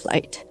speed of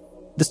light?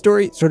 The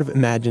story sort of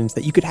imagines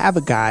that you could have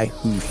a guy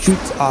who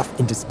shoots off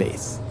into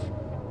space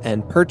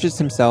and perches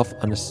himself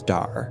on a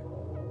star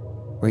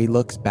where he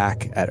looks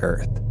back at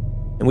Earth.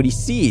 And what he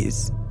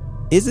sees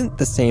isn't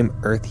the same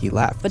Earth he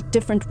left. A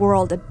different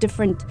world, a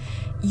different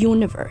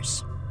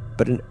universe.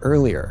 But an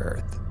earlier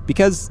Earth.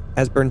 Because,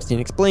 as Bernstein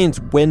explains,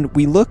 when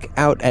we look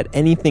out at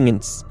anything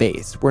in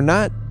space, we're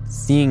not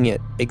seeing it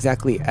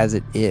exactly as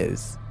it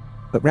is,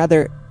 but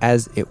rather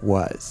as it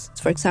was.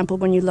 For example,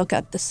 when you look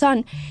at the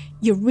sun,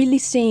 you're really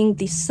seeing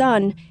the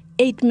sun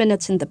 8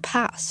 minutes in the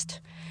past,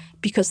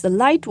 because the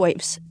light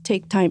waves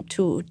take time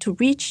to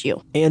reach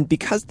you. And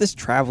because this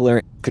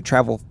traveler could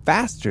travel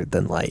faster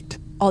than light,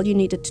 all you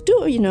needed to do,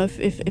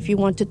 if you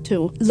wanted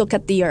to look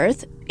at the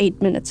Earth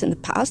 8 minutes in the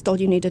past, all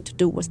you needed to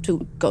do was to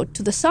go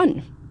to the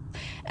sun.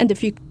 And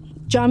if you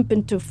jump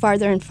into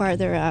farther and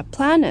farther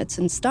planets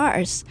and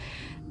stars,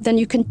 then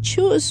you can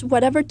choose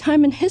whatever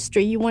time in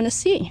history you want to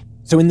see.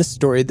 So in the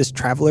story, this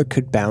traveler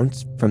could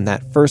bounce from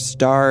that first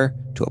star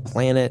to a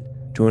planet,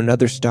 to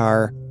another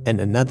star, and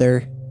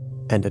another,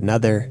 and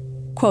another.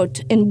 Quote,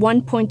 in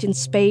one point in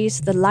space,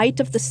 the light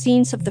of the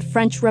scenes of the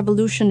French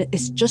Revolution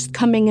is just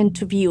coming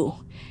into view.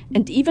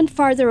 And even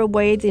farther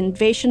away, the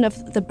invasion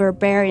of the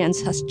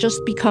barbarians has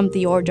just become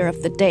the order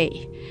of the day.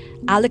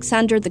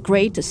 Alexander the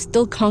Great is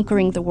still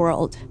conquering the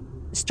world.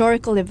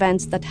 Historical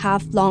events that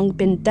have long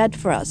been dead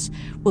for us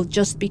will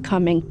just be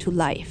coming to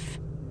life.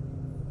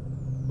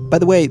 By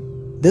the way,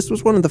 this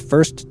was one of the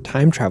first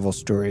time travel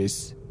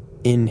stories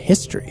in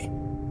history.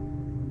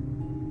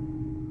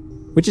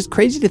 Which is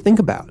crazy to think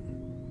about.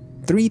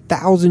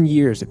 3,000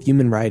 years of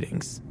human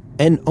writings,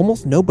 and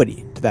almost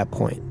nobody to that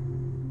point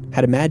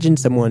had imagined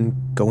someone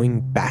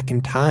going back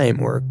in time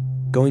or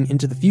going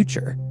into the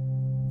future.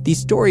 These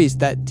stories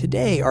that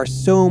today are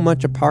so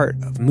much a part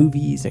of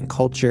movies and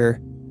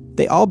culture,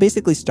 they all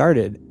basically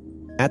started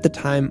at the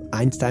time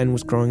Einstein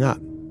was growing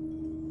up.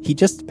 He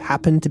just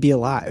happened to be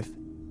alive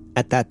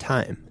at that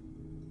time.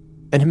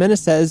 And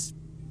Jimenez says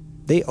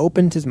they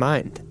opened his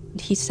mind.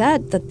 He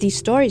said that these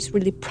stories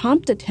really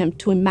prompted him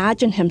to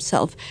imagine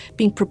himself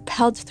being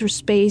propelled through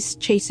space,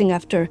 chasing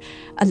after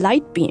a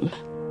light beam.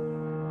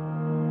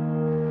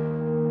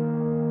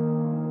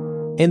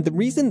 And the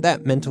reason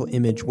that mental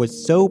image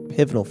was so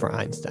pivotal for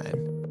Einstein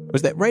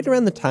was that right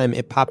around the time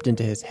it popped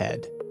into his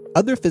head,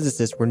 other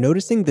physicists were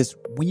noticing this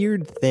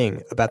weird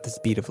thing about the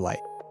speed of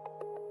light.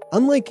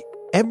 Unlike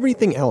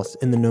everything else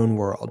in the known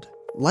world,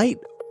 light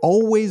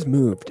always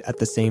moved at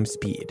the same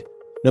speed,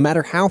 no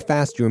matter how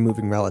fast you were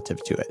moving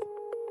relative to it.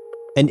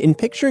 And in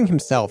picturing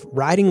himself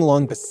riding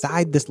along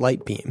beside this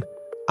light beam,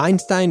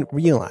 Einstein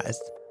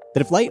realized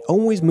that if light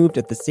always moved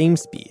at the same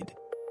speed,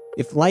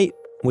 if light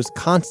was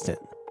constant,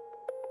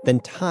 then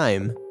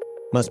time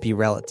must be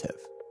relative.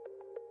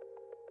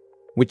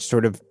 Which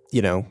sort of,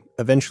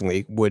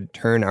 eventually would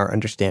turn our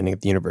understanding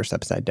of the universe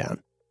upside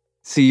down.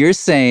 So you're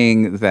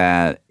saying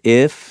that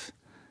if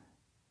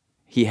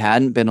he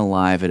hadn't been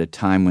alive at a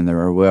time when there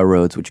were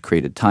railroads which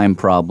created time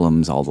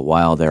problems, all the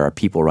while there are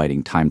people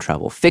writing time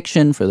travel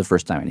fiction for the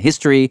first time in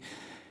history,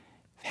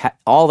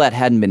 all that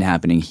hadn't been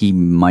happening, he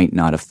might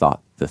not have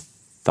thought the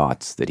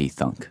thoughts that he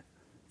thunk.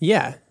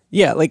 Yeah.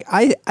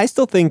 I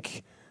still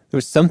think there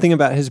was something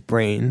about his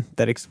brain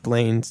that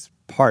explains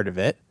part of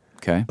it.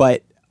 Okay.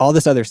 But all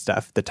this other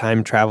stuff, the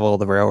time travel,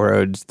 the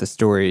railroads, the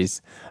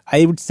stories,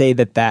 I would say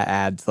that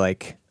adds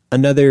like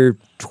another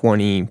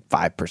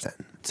 25%.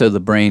 So the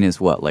brain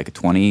is what, like a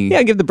 20?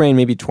 Yeah, give the brain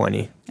maybe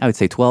 20. I would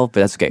say 12, but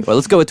that's okay. Well,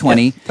 let's go with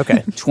 20. Yeah.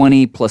 Okay.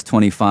 20 plus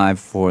 25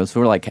 so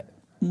we're like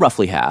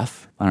roughly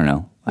half. I don't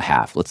know, a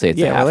half. Let's say it's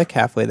a half. Yeah, we're like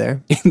halfway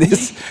there. In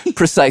this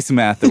precise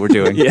math that we're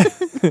doing. Yeah.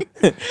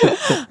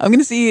 I'm going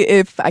to see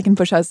if I can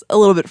push us a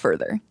little bit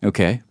further.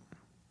 Okay.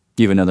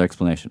 You have another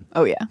explanation?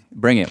 Oh, yeah.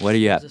 Bring it. What do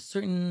you have? There's a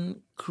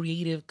certain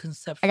creative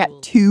conceptual... I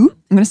got two.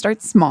 I'm going to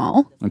start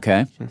small.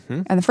 Okay.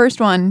 Mm-hmm. And the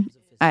first one,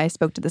 I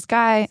spoke to this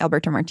guy,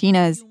 Alberto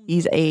Martinez.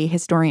 He's a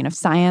historian of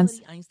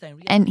science.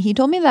 And he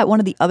told me that one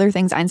of the other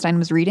things Einstein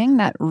was reading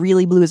that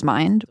really blew his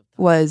mind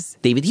was...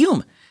 David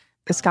Hume.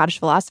 The Scottish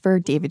philosopher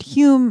David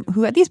Hume,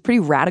 who had these pretty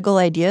radical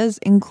ideas,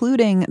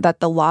 including that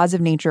the laws of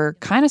nature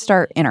kind of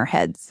start in our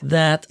heads.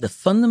 That the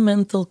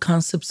fundamental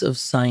concepts of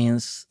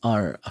science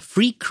are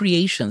free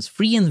creations,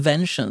 free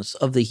inventions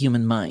of the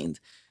human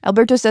mind.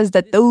 Alberto says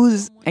that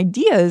those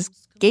ideas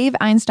gave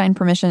Einstein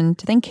permission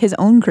to think his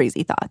own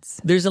crazy thoughts.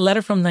 There's a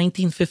letter from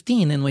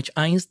 1915 in which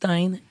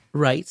Einstein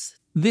writes,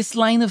 "This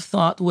line of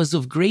thought was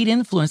of great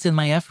influence in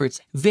my efforts.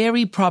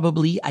 Very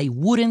probably I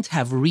wouldn't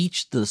have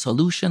reached the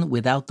solution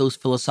without those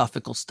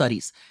philosophical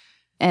studies."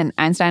 And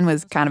Einstein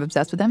was kind of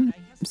obsessed with him.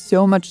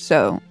 So much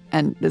so,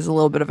 and this is a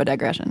little bit of a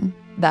digression,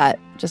 that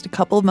just a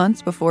couple of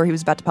months before he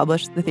was about to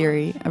publish the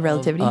theory of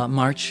relativity,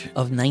 March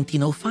of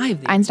 1905,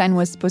 Einstein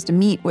was supposed to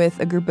meet with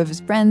a group of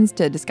his friends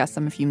to discuss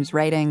some of Hume's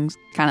writings,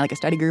 kind of like a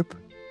study group.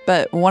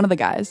 But one of the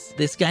guys,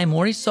 this guy,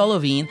 Maurice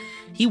Solovine,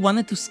 he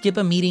wanted to skip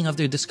a meeting of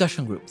their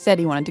discussion group. Said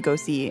he wanted to go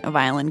see a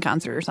violin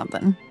concert or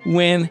something.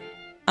 When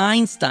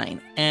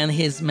Einstein and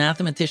his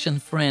mathematician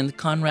friend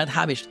Conrad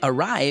Habicht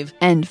arrive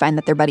and find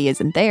that their buddy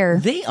isn't there,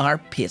 they are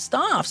pissed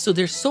off. So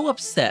they're so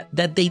upset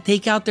that they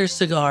take out their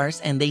cigars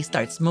and they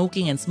start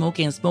smoking and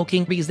smoking and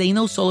smoking because they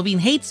know Solovine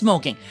hates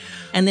smoking.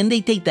 And then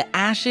they take the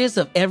ashes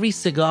of every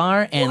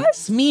cigar and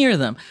smear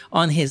them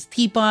on his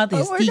teapot,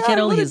 his tea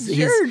kettle, his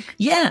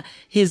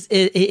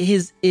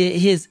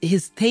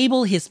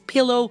table, his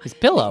pillow. His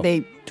pillow.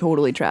 They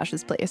totally trash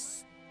his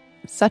place.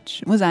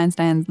 Such was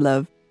Einstein's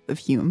love of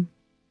Hume.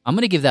 I'm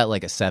going to give that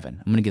like a 7.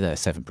 I'm going to give that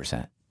a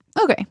 7%.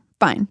 Okay,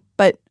 fine.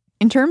 But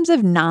in terms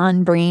of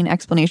non-brain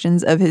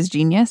explanations of his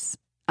genius,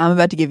 I'm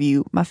about to give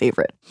you my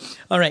favorite.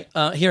 All right,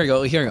 here we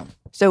go.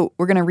 So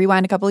we're going to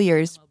rewind a couple of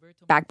years.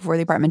 Back before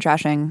the apartment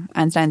trashing,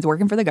 Einstein's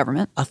working for the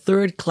government. A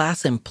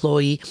third-class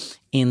employee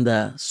in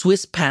the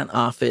Swiss patent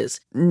office.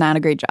 Not a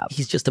great job.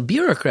 He's just a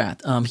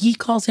bureaucrat. He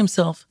calls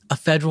himself a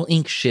federal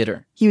ink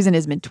shitter. He was in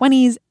his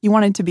mid-20s. He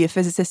wanted to be a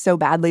physicist so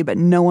badly, but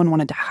no one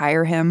wanted to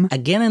hire him.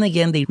 Again and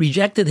again, they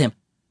rejected him.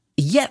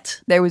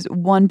 Yet, there was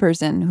one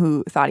person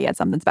who thought he had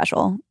something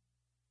special.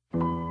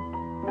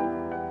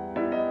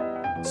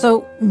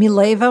 So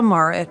Mileva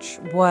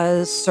Maric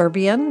was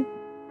Serbian.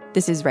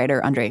 This is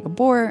writer Andrea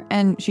Gabor,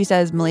 and she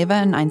says Mileva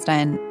and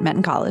Einstein met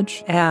in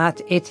college. At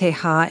ETH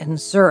in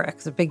Zurich,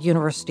 the big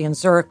university in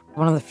Zurich,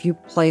 one of the few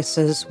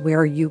places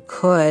where you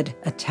could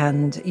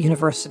attend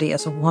university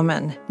as a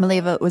woman.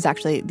 Mileva was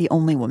actually the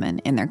only woman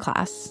in their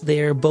class.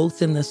 They're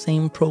both in the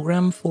same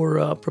program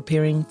for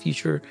preparing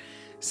future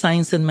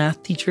science and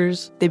math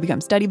teachers. They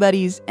become study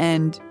buddies,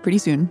 and pretty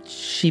soon,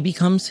 she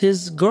becomes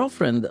his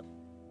girlfriend.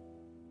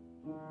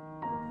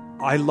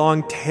 I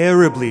long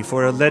terribly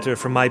for a letter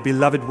from my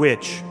beloved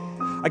witch.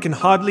 I can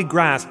hardly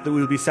grasp that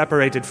we'll be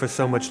separated for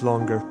so much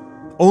longer.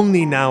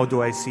 Only now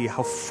do I see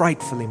how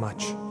frightfully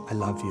much I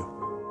love you.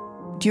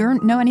 Do you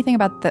know anything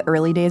about the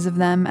early days of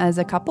them as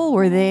a couple?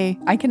 Were they...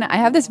 I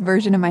have this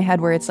version in my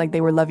head where it's like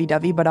they were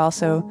lovey-dovey, but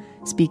also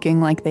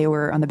speaking like they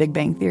were on the Big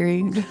Bang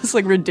Theory. Just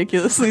like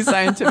ridiculously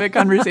scientific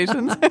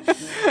conversations.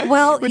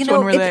 Well,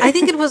 I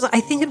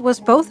think it was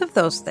both of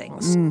those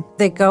things.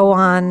 They go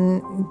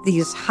on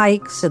these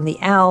hikes in the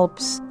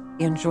Alps,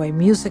 enjoy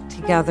music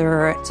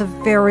together. It's a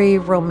very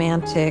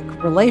romantic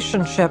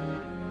relationship.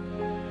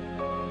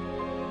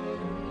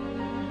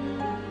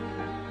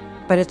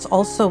 But it's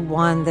also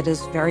one that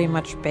is very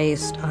much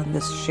based on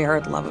this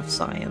shared love of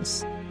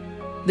science.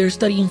 They're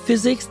studying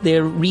physics.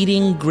 They're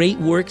reading great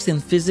works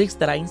in physics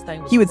that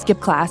Einstein... He would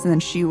skip class, and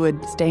then she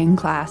would stay in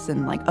class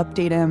and,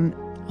 update him.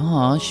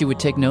 Aw, she would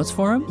take notes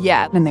for him?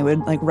 Yeah, and they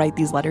would, write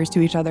these letters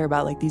to each other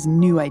about, these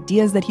new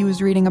ideas that he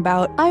was reading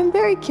about. I'm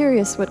very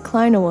curious what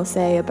Kleiner will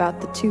say about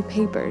the two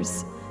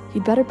papers.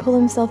 He'd better pull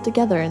himself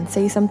together and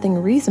say something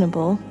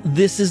reasonable.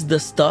 This is the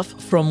stuff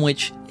from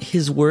which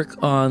his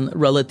work on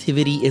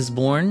relativity is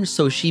born.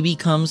 So she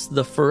becomes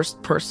the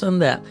first person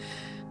that,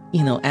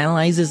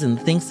 analyzes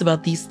and thinks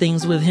about these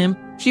things with him.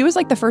 She was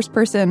the first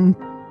person,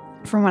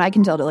 from what I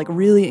can tell, to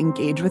really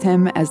engage with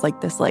him as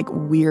this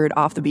weird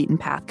off the beaten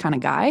path kind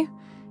of guy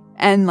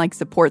and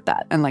support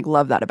that and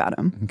love that about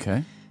him.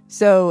 Okay.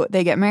 So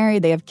they get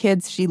married, they have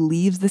kids. She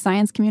leaves the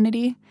science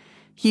community.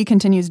 He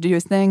continues to do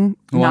his thing,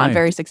 not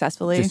very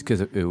successfully.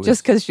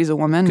 Just because she's a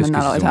woman, and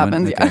that always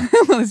happens. Okay.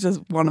 Yeah, it's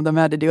just one of them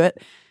had to do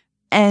it.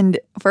 And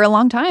for a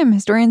long time,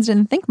 historians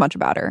didn't think much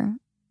about her.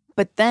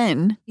 But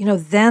then...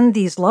 then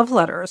these love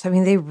letters,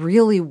 they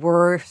really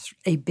were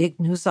a big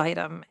news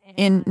item.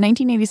 In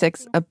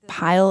 1986, a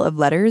pile of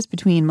letters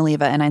between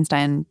Mileva and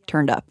Einstein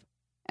turned up.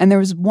 And there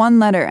was one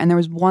letter and there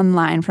was one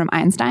line from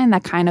Einstein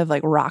that kind of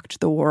rocked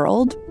the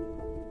world.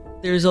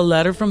 There's a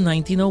letter from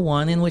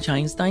 1901 in which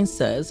Einstein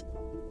says,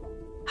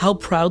 "How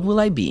proud will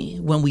I be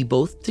when we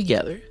both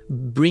together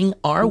bring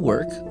our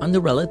work on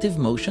the relative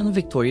motion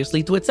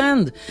victoriously to its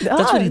end."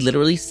 That's what he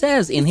literally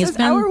says in his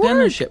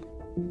penmanship.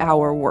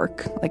 Our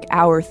work,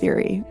 our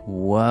theory.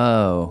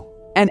 Whoa.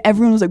 And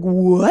everyone was like,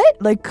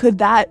 what? Could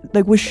that,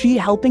 was she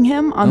helping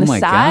him on the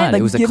side? God,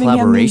 it was giving a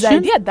collaboration?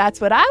 him these ideas?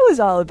 That's what I was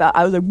all about.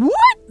 I was like,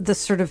 what? The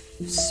sort of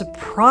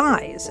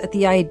surprise at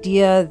the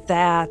idea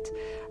that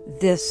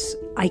this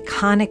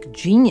iconic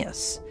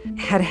genius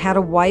had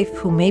a wife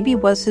who maybe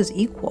was his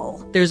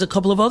equal. There's a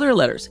couple of other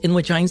letters in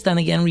which Einstein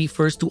again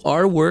refers to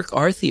our work,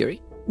 our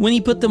theory. When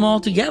he put them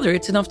all together,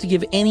 it's enough to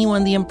give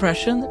anyone the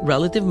impression,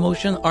 relative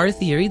motion, our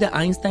theory, that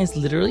Einstein's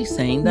literally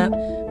saying that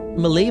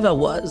Mileva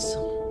was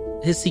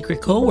his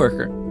secret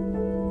co-worker.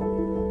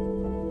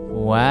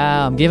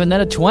 Wow, I'm giving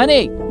that a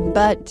 20.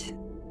 But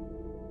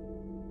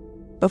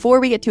before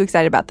we get too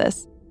excited about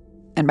this,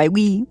 and by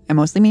we, I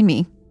mostly mean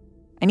me,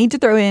 I need to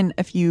throw in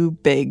a few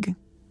big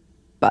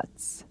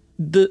buts.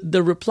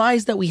 The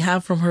replies that we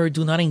have from her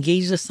do not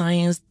engage the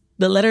science.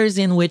 The letters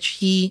in which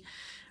he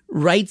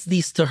writes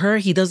these to her,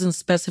 he doesn't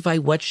specify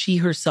what she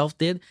herself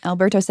did.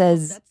 Alberto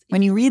says,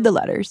 when you read the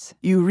letters,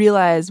 you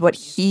realize what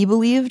he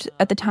believed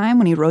at the time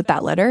when he wrote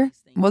that letter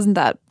wasn't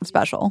that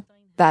special.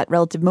 That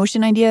relative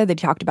motion idea they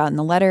talked about in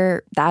the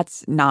letter,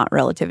 that's not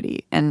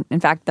relativity. And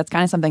in fact, that's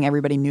kind of something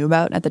everybody knew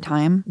about at the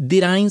time.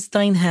 Did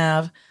Einstein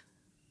have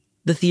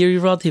the theory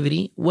of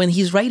relativity when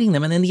he's writing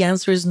them? And then the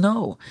answer is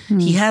no.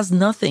 He has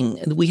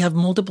nothing. We have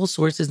multiple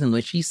sources in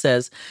which he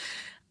says,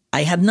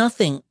 I had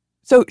nothing.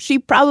 So she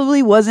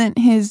probably wasn't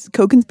his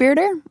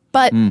co-conspirator,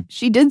 but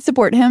she did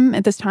support him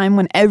at this time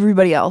when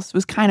everybody else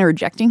was kind of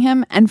rejecting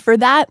him. And for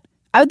that,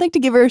 I would like to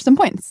give her some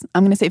points.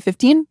 I'm going to say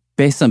 15.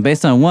 Based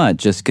on what?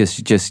 Just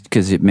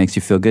because it makes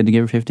you feel good to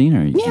give her 15,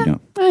 or you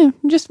don't?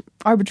 Just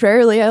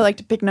arbitrarily, I like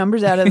to pick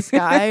numbers out of the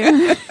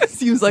sky.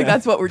 Seems like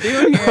that's what we're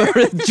doing here.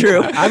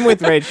 True. I'm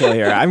with Rachel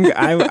here.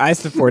 I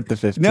support the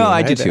 15. No,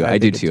 I do too. I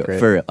do too.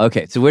 For real.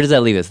 Okay, so where does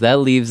that leave us? That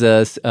leaves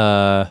us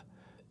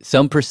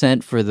some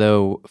percent for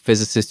the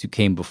physicists who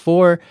came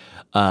before,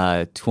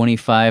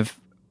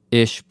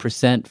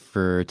 25-ish%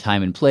 for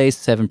time and place,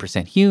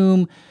 7%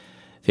 Hume,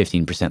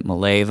 15%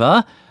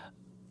 Maleva.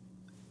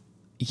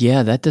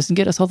 Yeah, that doesn't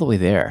get us all the way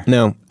there.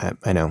 No,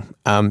 I know.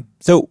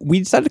 So we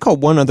decided to call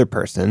one other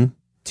person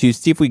to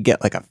see if we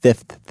get like a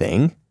fifth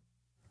thing,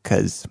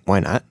 because why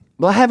not?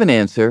 Well, I have an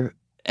answer,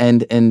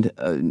 and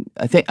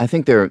I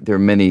think there are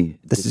many.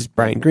 This is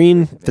Brian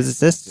Greene,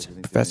 physicist,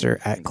 professor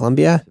at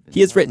Columbia.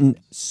 He has written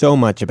so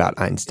much about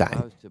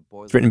Einstein.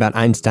 He's written about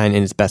Einstein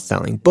in his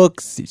best-selling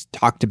books. He's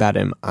talked about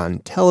him on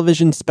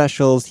television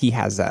specials. He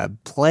has a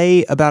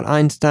play about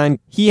Einstein.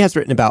 He has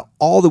written about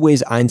all the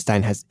ways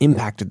Einstein has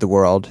impacted the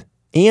world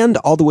and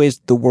all the ways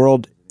the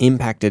world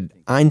impacted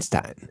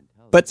Einstein.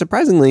 But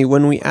surprisingly,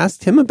 when we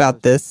asked him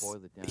about this,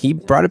 he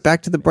brought it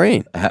back to the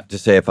brain. I have to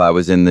say, if I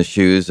was in the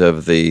shoes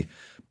of the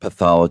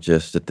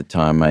pathologist at the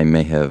time, I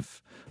may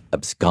have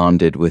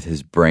absconded with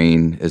his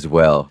brain as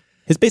well.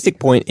 His basic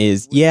point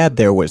is, yeah,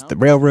 there was the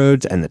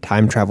railroads and the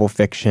time travel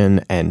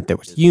fiction, and there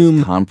was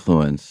Hume.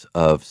 Confluence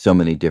of so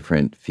many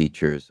different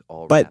features.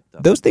 But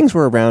those things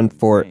were around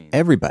for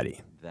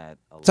everybody.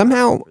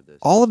 Somehow,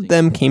 all of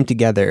them came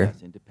together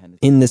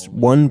in this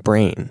one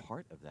brain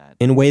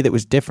in a way that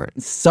was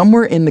different.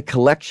 Somewhere in the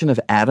collection of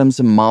atoms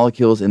and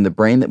molecules in the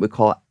brain that we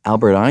call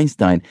Albert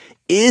Einstein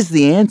is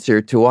the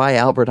answer to why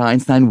Albert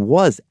Einstein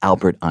was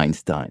Albert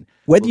Einstein.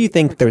 Whether you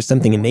think there was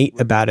something innate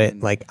about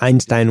it, like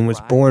Einstein was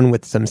born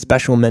with some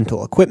special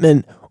mental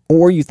equipment,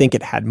 or you think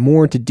it had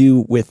more to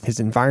do with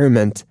his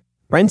environment,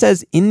 Brian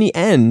says in the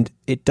end,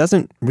 it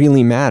doesn't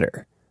really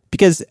matter.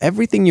 Because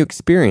everything you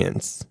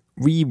experience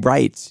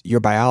rewrites your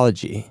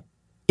biology.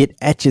 It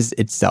etches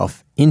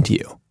itself into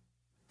you.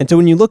 And so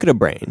when you look at a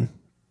brain,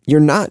 you're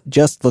not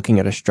just looking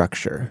at a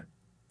structure.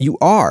 You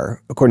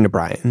are, according to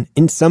Brian,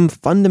 in some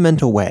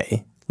fundamental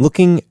way,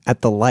 looking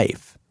at the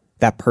life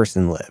that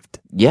person lived.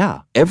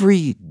 Yeah,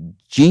 every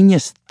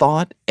genius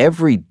thought,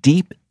 every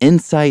deep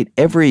insight,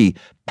 every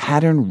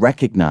pattern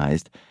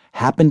recognized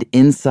happened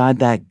inside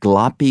that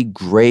gloppy,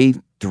 gray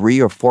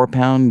 3 or 4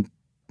 pound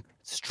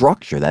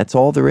structure. That's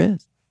all there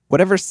is.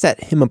 Whatever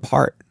set him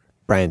apart,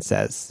 Brian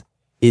says,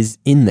 is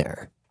in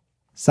there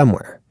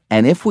somewhere.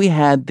 And if we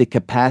had the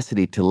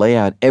capacity to lay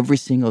out every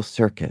single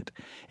circuit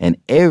and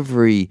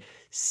every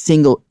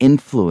single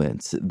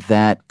influence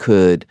that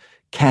could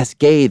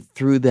cascade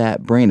through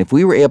that brain, if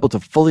we were able to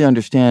fully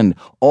understand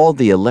all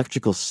the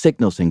electrical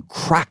signals and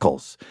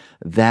crackles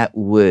that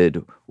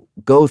would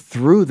go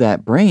through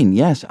that brain,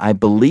 yes, I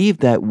believe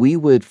that we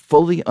would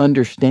fully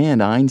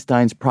understand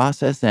Einstein's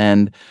process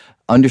and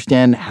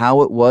understand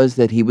how it was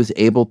that he was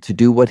able to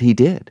do what he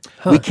did.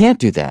 We can't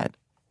do that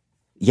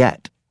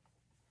yet.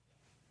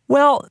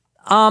 Well,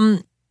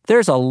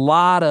 there's a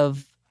lot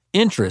of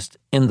interest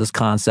in this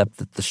concept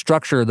that the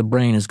structure of the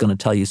brain is going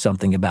to tell you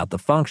something about the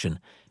function.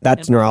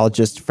 That's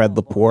neurologist Fred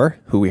Lepore,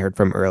 who we heard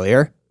from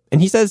earlier.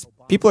 And he says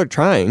people are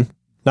trying,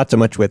 not so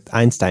much with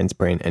Einstein's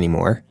brain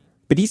anymore,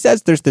 but he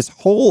says there's this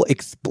whole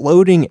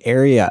exploding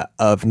area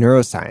of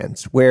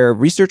neuroscience where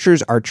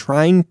researchers are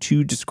trying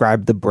to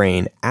describe the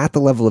brain at the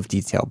level of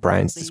detail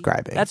Brian's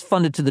describing. That's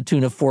funded to the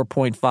tune of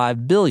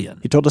 $4.5 billion.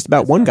 He told us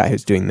about one guy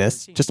who's doing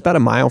this just about a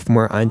mile from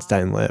where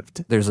Einstein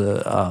lived. There's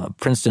a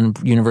Princeton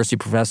University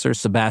professor,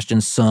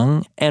 Sebastian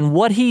Sung, and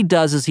what he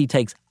does is he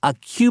takes a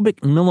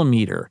cubic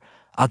millimeter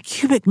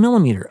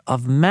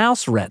of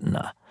mouse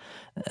retina.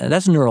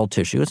 That's neural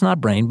tissue. It's not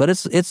brain, but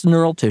it's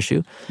neural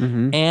tissue.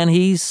 Mm-hmm. And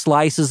he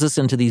slices this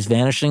into these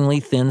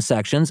vanishingly thin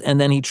sections, and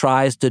then he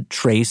tries to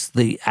trace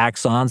the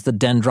axons, the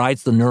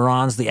dendrites, the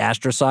neurons, the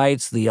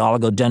astrocytes, the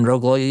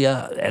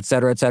oligodendroglia, et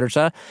cetera, et cetera, et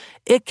cetera.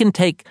 It can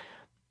take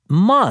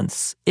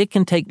months. It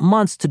can take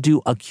months to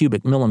do a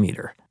cubic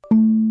millimeter.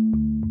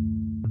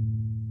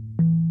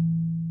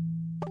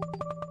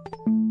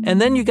 And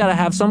then you got to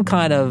have some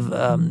kind of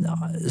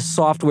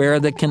software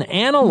that can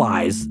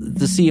analyze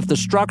to see if the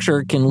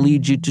structure can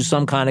lead you to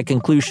some kind of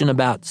conclusion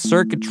about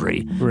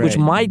circuitry, right, which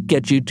might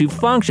get you to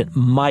function.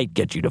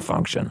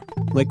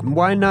 Like,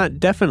 why not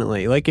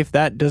definitely? Like, if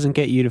that doesn't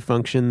get you to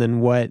function, then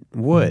what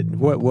would?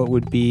 What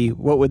would be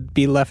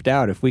left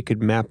out if we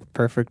could map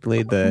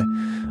perfectly the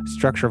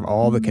structure of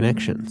all the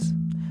connections?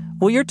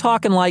 Well, you're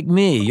talking like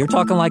me. You're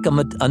talking like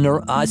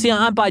see,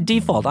 I'm by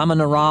default, I'm a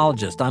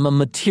neurologist. I'm a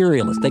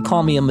materialist. They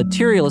call me a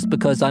materialist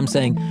because I'm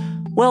saying,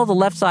 well, the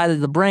left side of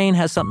the brain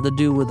has something to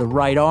do with the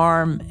right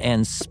arm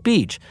and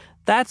speech.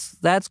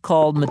 That's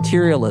called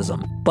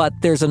materialism. But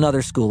there's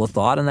another school of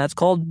thought, and that's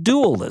called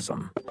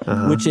dualism,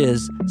 which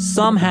is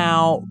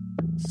somehow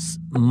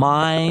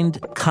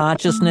mind,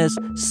 consciousness,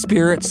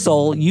 spirit,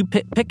 soul, you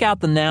pick out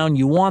the noun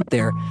you want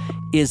there,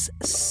 is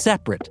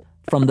separate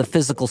from the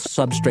physical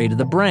substrate of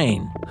the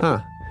brain.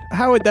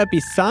 How would that be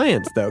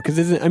science, though?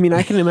 Because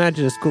I can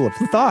imagine a school of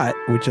thought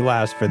which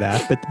allows for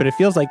that, but it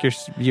feels like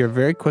you're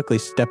very quickly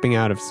stepping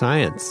out of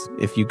science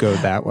if you go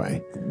that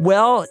way.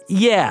 Well,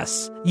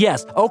 yes,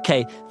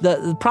 okay.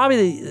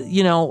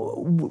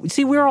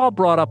 See, we're all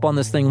brought up on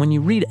this thing. When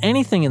you read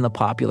anything in the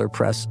popular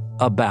press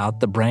about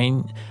the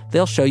brain,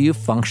 they'll show you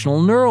functional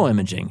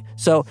neuroimaging.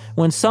 So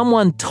when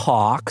someone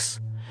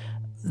talks,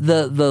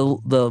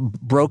 the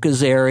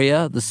Broca's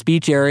area, the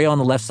speech area on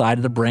the left side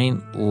of the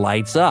brain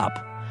lights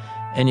up.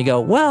 And you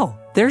go, well,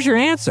 There's your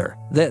answer.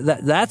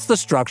 That's the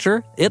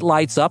structure. It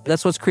lights up.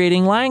 That's what's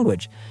creating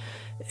language.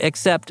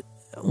 Except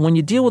when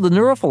you deal with the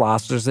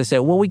neurophilosophers, they say,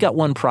 well, we got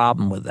one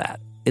problem with that.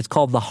 It's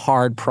called the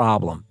hard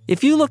problem.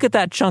 If you look at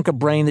that chunk of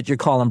brain that you're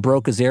calling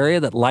Broca's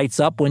area that lights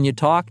up when you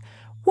talk,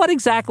 what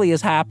exactly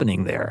is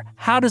happening there?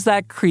 How does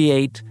that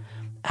create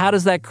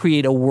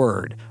a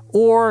word?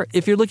 Or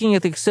if you're looking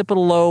at the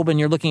occipital lobe and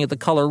you're looking at the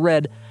color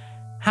red,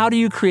 how do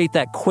you create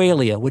that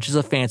qualia, which is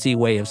a fancy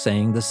way of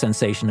saying the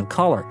sensation of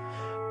color?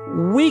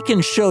 We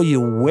can show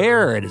you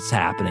where it is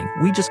happening.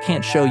 We just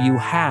can't show you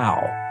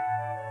how.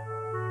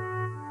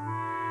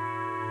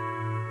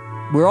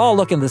 We're all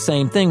looking at the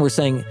same thing. We're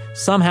saying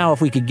somehow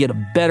if we could get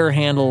a better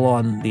handle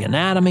on the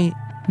anatomy,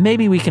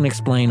 maybe we can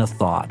explain a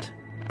thought.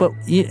 But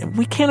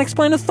we can't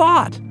explain a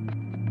thought.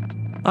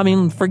 I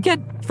mean, forget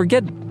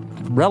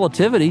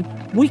relativity.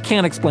 We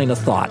can't explain a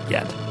thought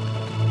yet.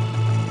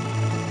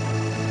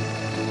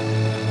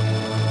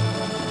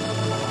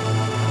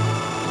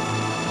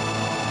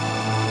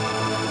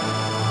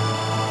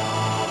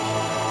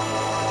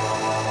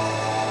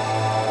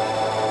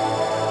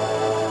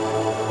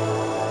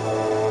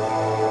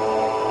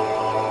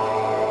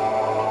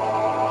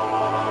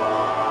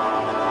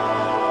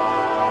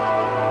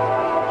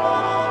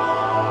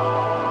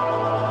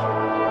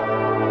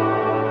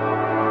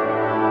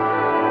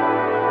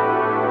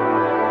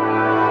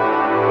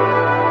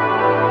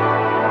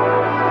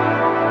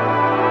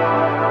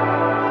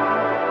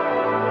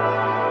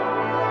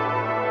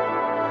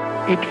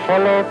 It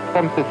followed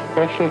from the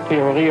special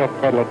theory of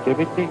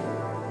relativity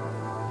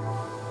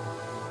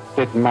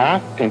that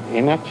mass and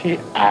energy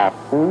are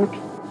both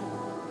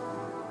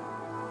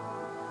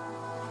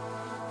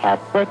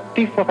but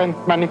different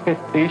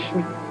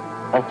manifestations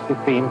of the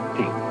same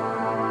thing.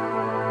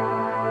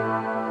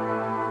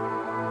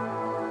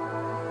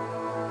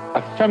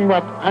 A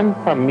somewhat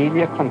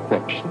unfamiliar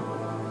conception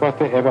for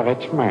the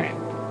average mind.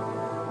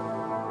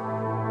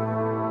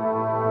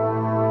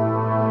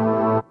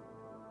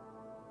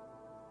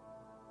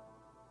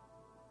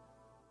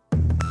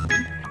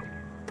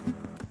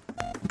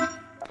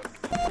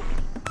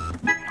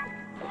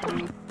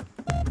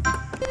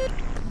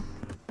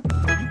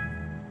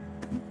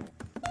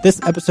 This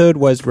episode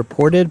was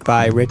reported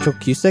by Rachel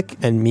Cusick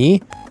and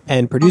me,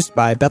 and produced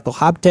by Bethel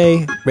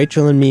Habte,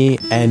 Rachel and me,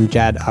 and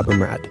Jad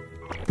Abumrad.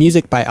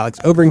 Music by Alex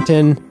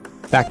Overington,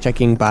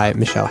 fact-checking by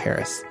Michelle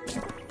Harris.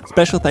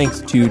 Special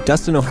thanks to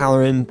Dustin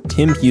O'Halloran,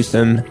 Tim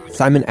Hewson,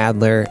 Simon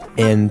Adler,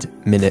 and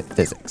Minute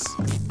Physics.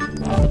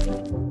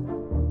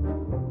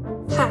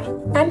 Hi,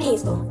 I'm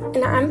Hazel,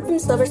 and I'm from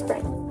Silver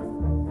Spring.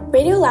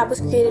 Radiolab was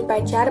created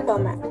by Jad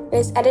Abumrad and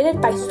is edited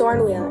by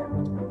Soren Wheeler.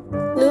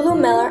 Lulu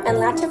Miller and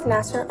Latif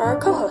Nasser are our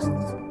co-hosts.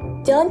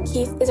 Dylan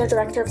Keith is our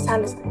director of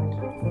sound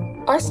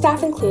design. Our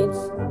staff includes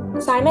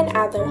Simon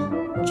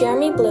Adler,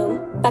 Jeremy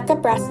Bloom, Becca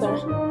Bressler,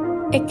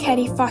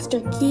 Ikedi Foster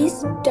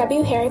Keys,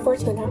 W. Harry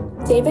Fortuna,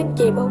 David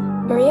Gable,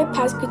 Maria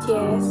Paz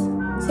Gutierrez,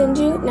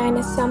 Sinju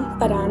Nainasam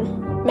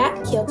Badan,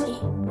 Matt Keelty,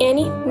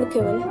 Annie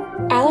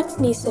McEwen, Alex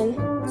Neeson,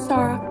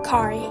 Sarah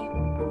Kari,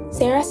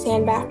 Sarah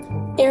Sandback,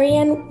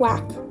 Ariane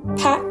Wack,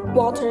 Pat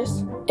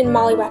Walters, and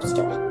Molly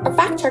Webster. Our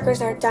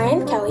fact-checkers are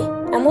Diane Kelly,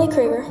 Emily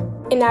Krieger,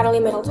 and Natalie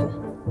Middleton.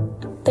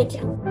 Thank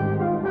you.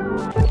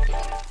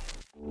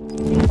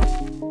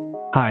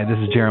 Hi, this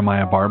is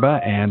Jeremiah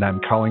Barba, and I'm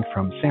calling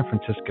from San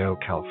Francisco,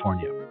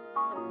 California.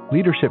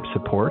 Leadership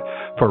support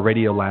for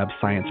Radiolab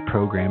science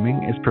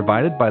programming is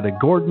provided by the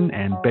Gordon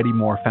and Betty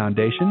Moore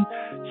Foundation,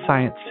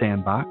 Science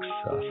Sandbox,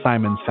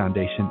 Simons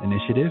Foundation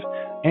Initiative,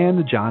 and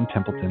the John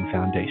Templeton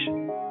Foundation.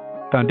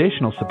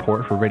 Foundational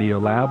support for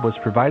Radiolab was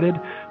provided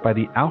by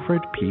the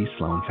Alfred P.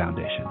 Sloan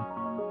Foundation.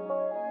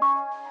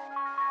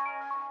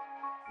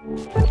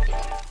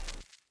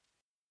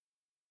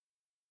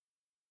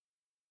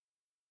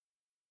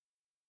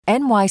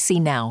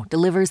 NYC Now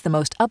delivers the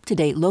most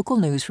up-to-date local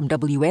news from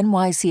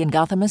WNYC and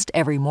Gothamist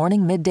every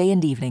morning, midday,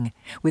 and evening.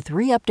 With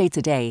 3 updates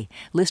a day,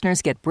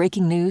 listeners get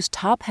breaking news,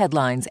 top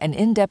headlines, and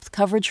in-depth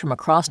coverage from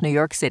across New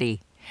York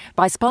City.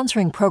 By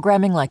sponsoring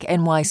programming like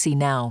NYC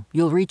Now,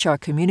 you'll reach our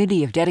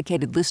community of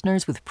dedicated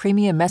listeners with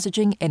premium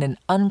messaging and an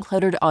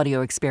uncluttered audio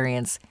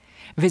experience.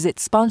 Visit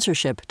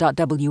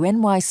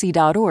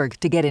sponsorship.wnyc.org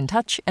to get in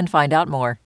touch and find out more.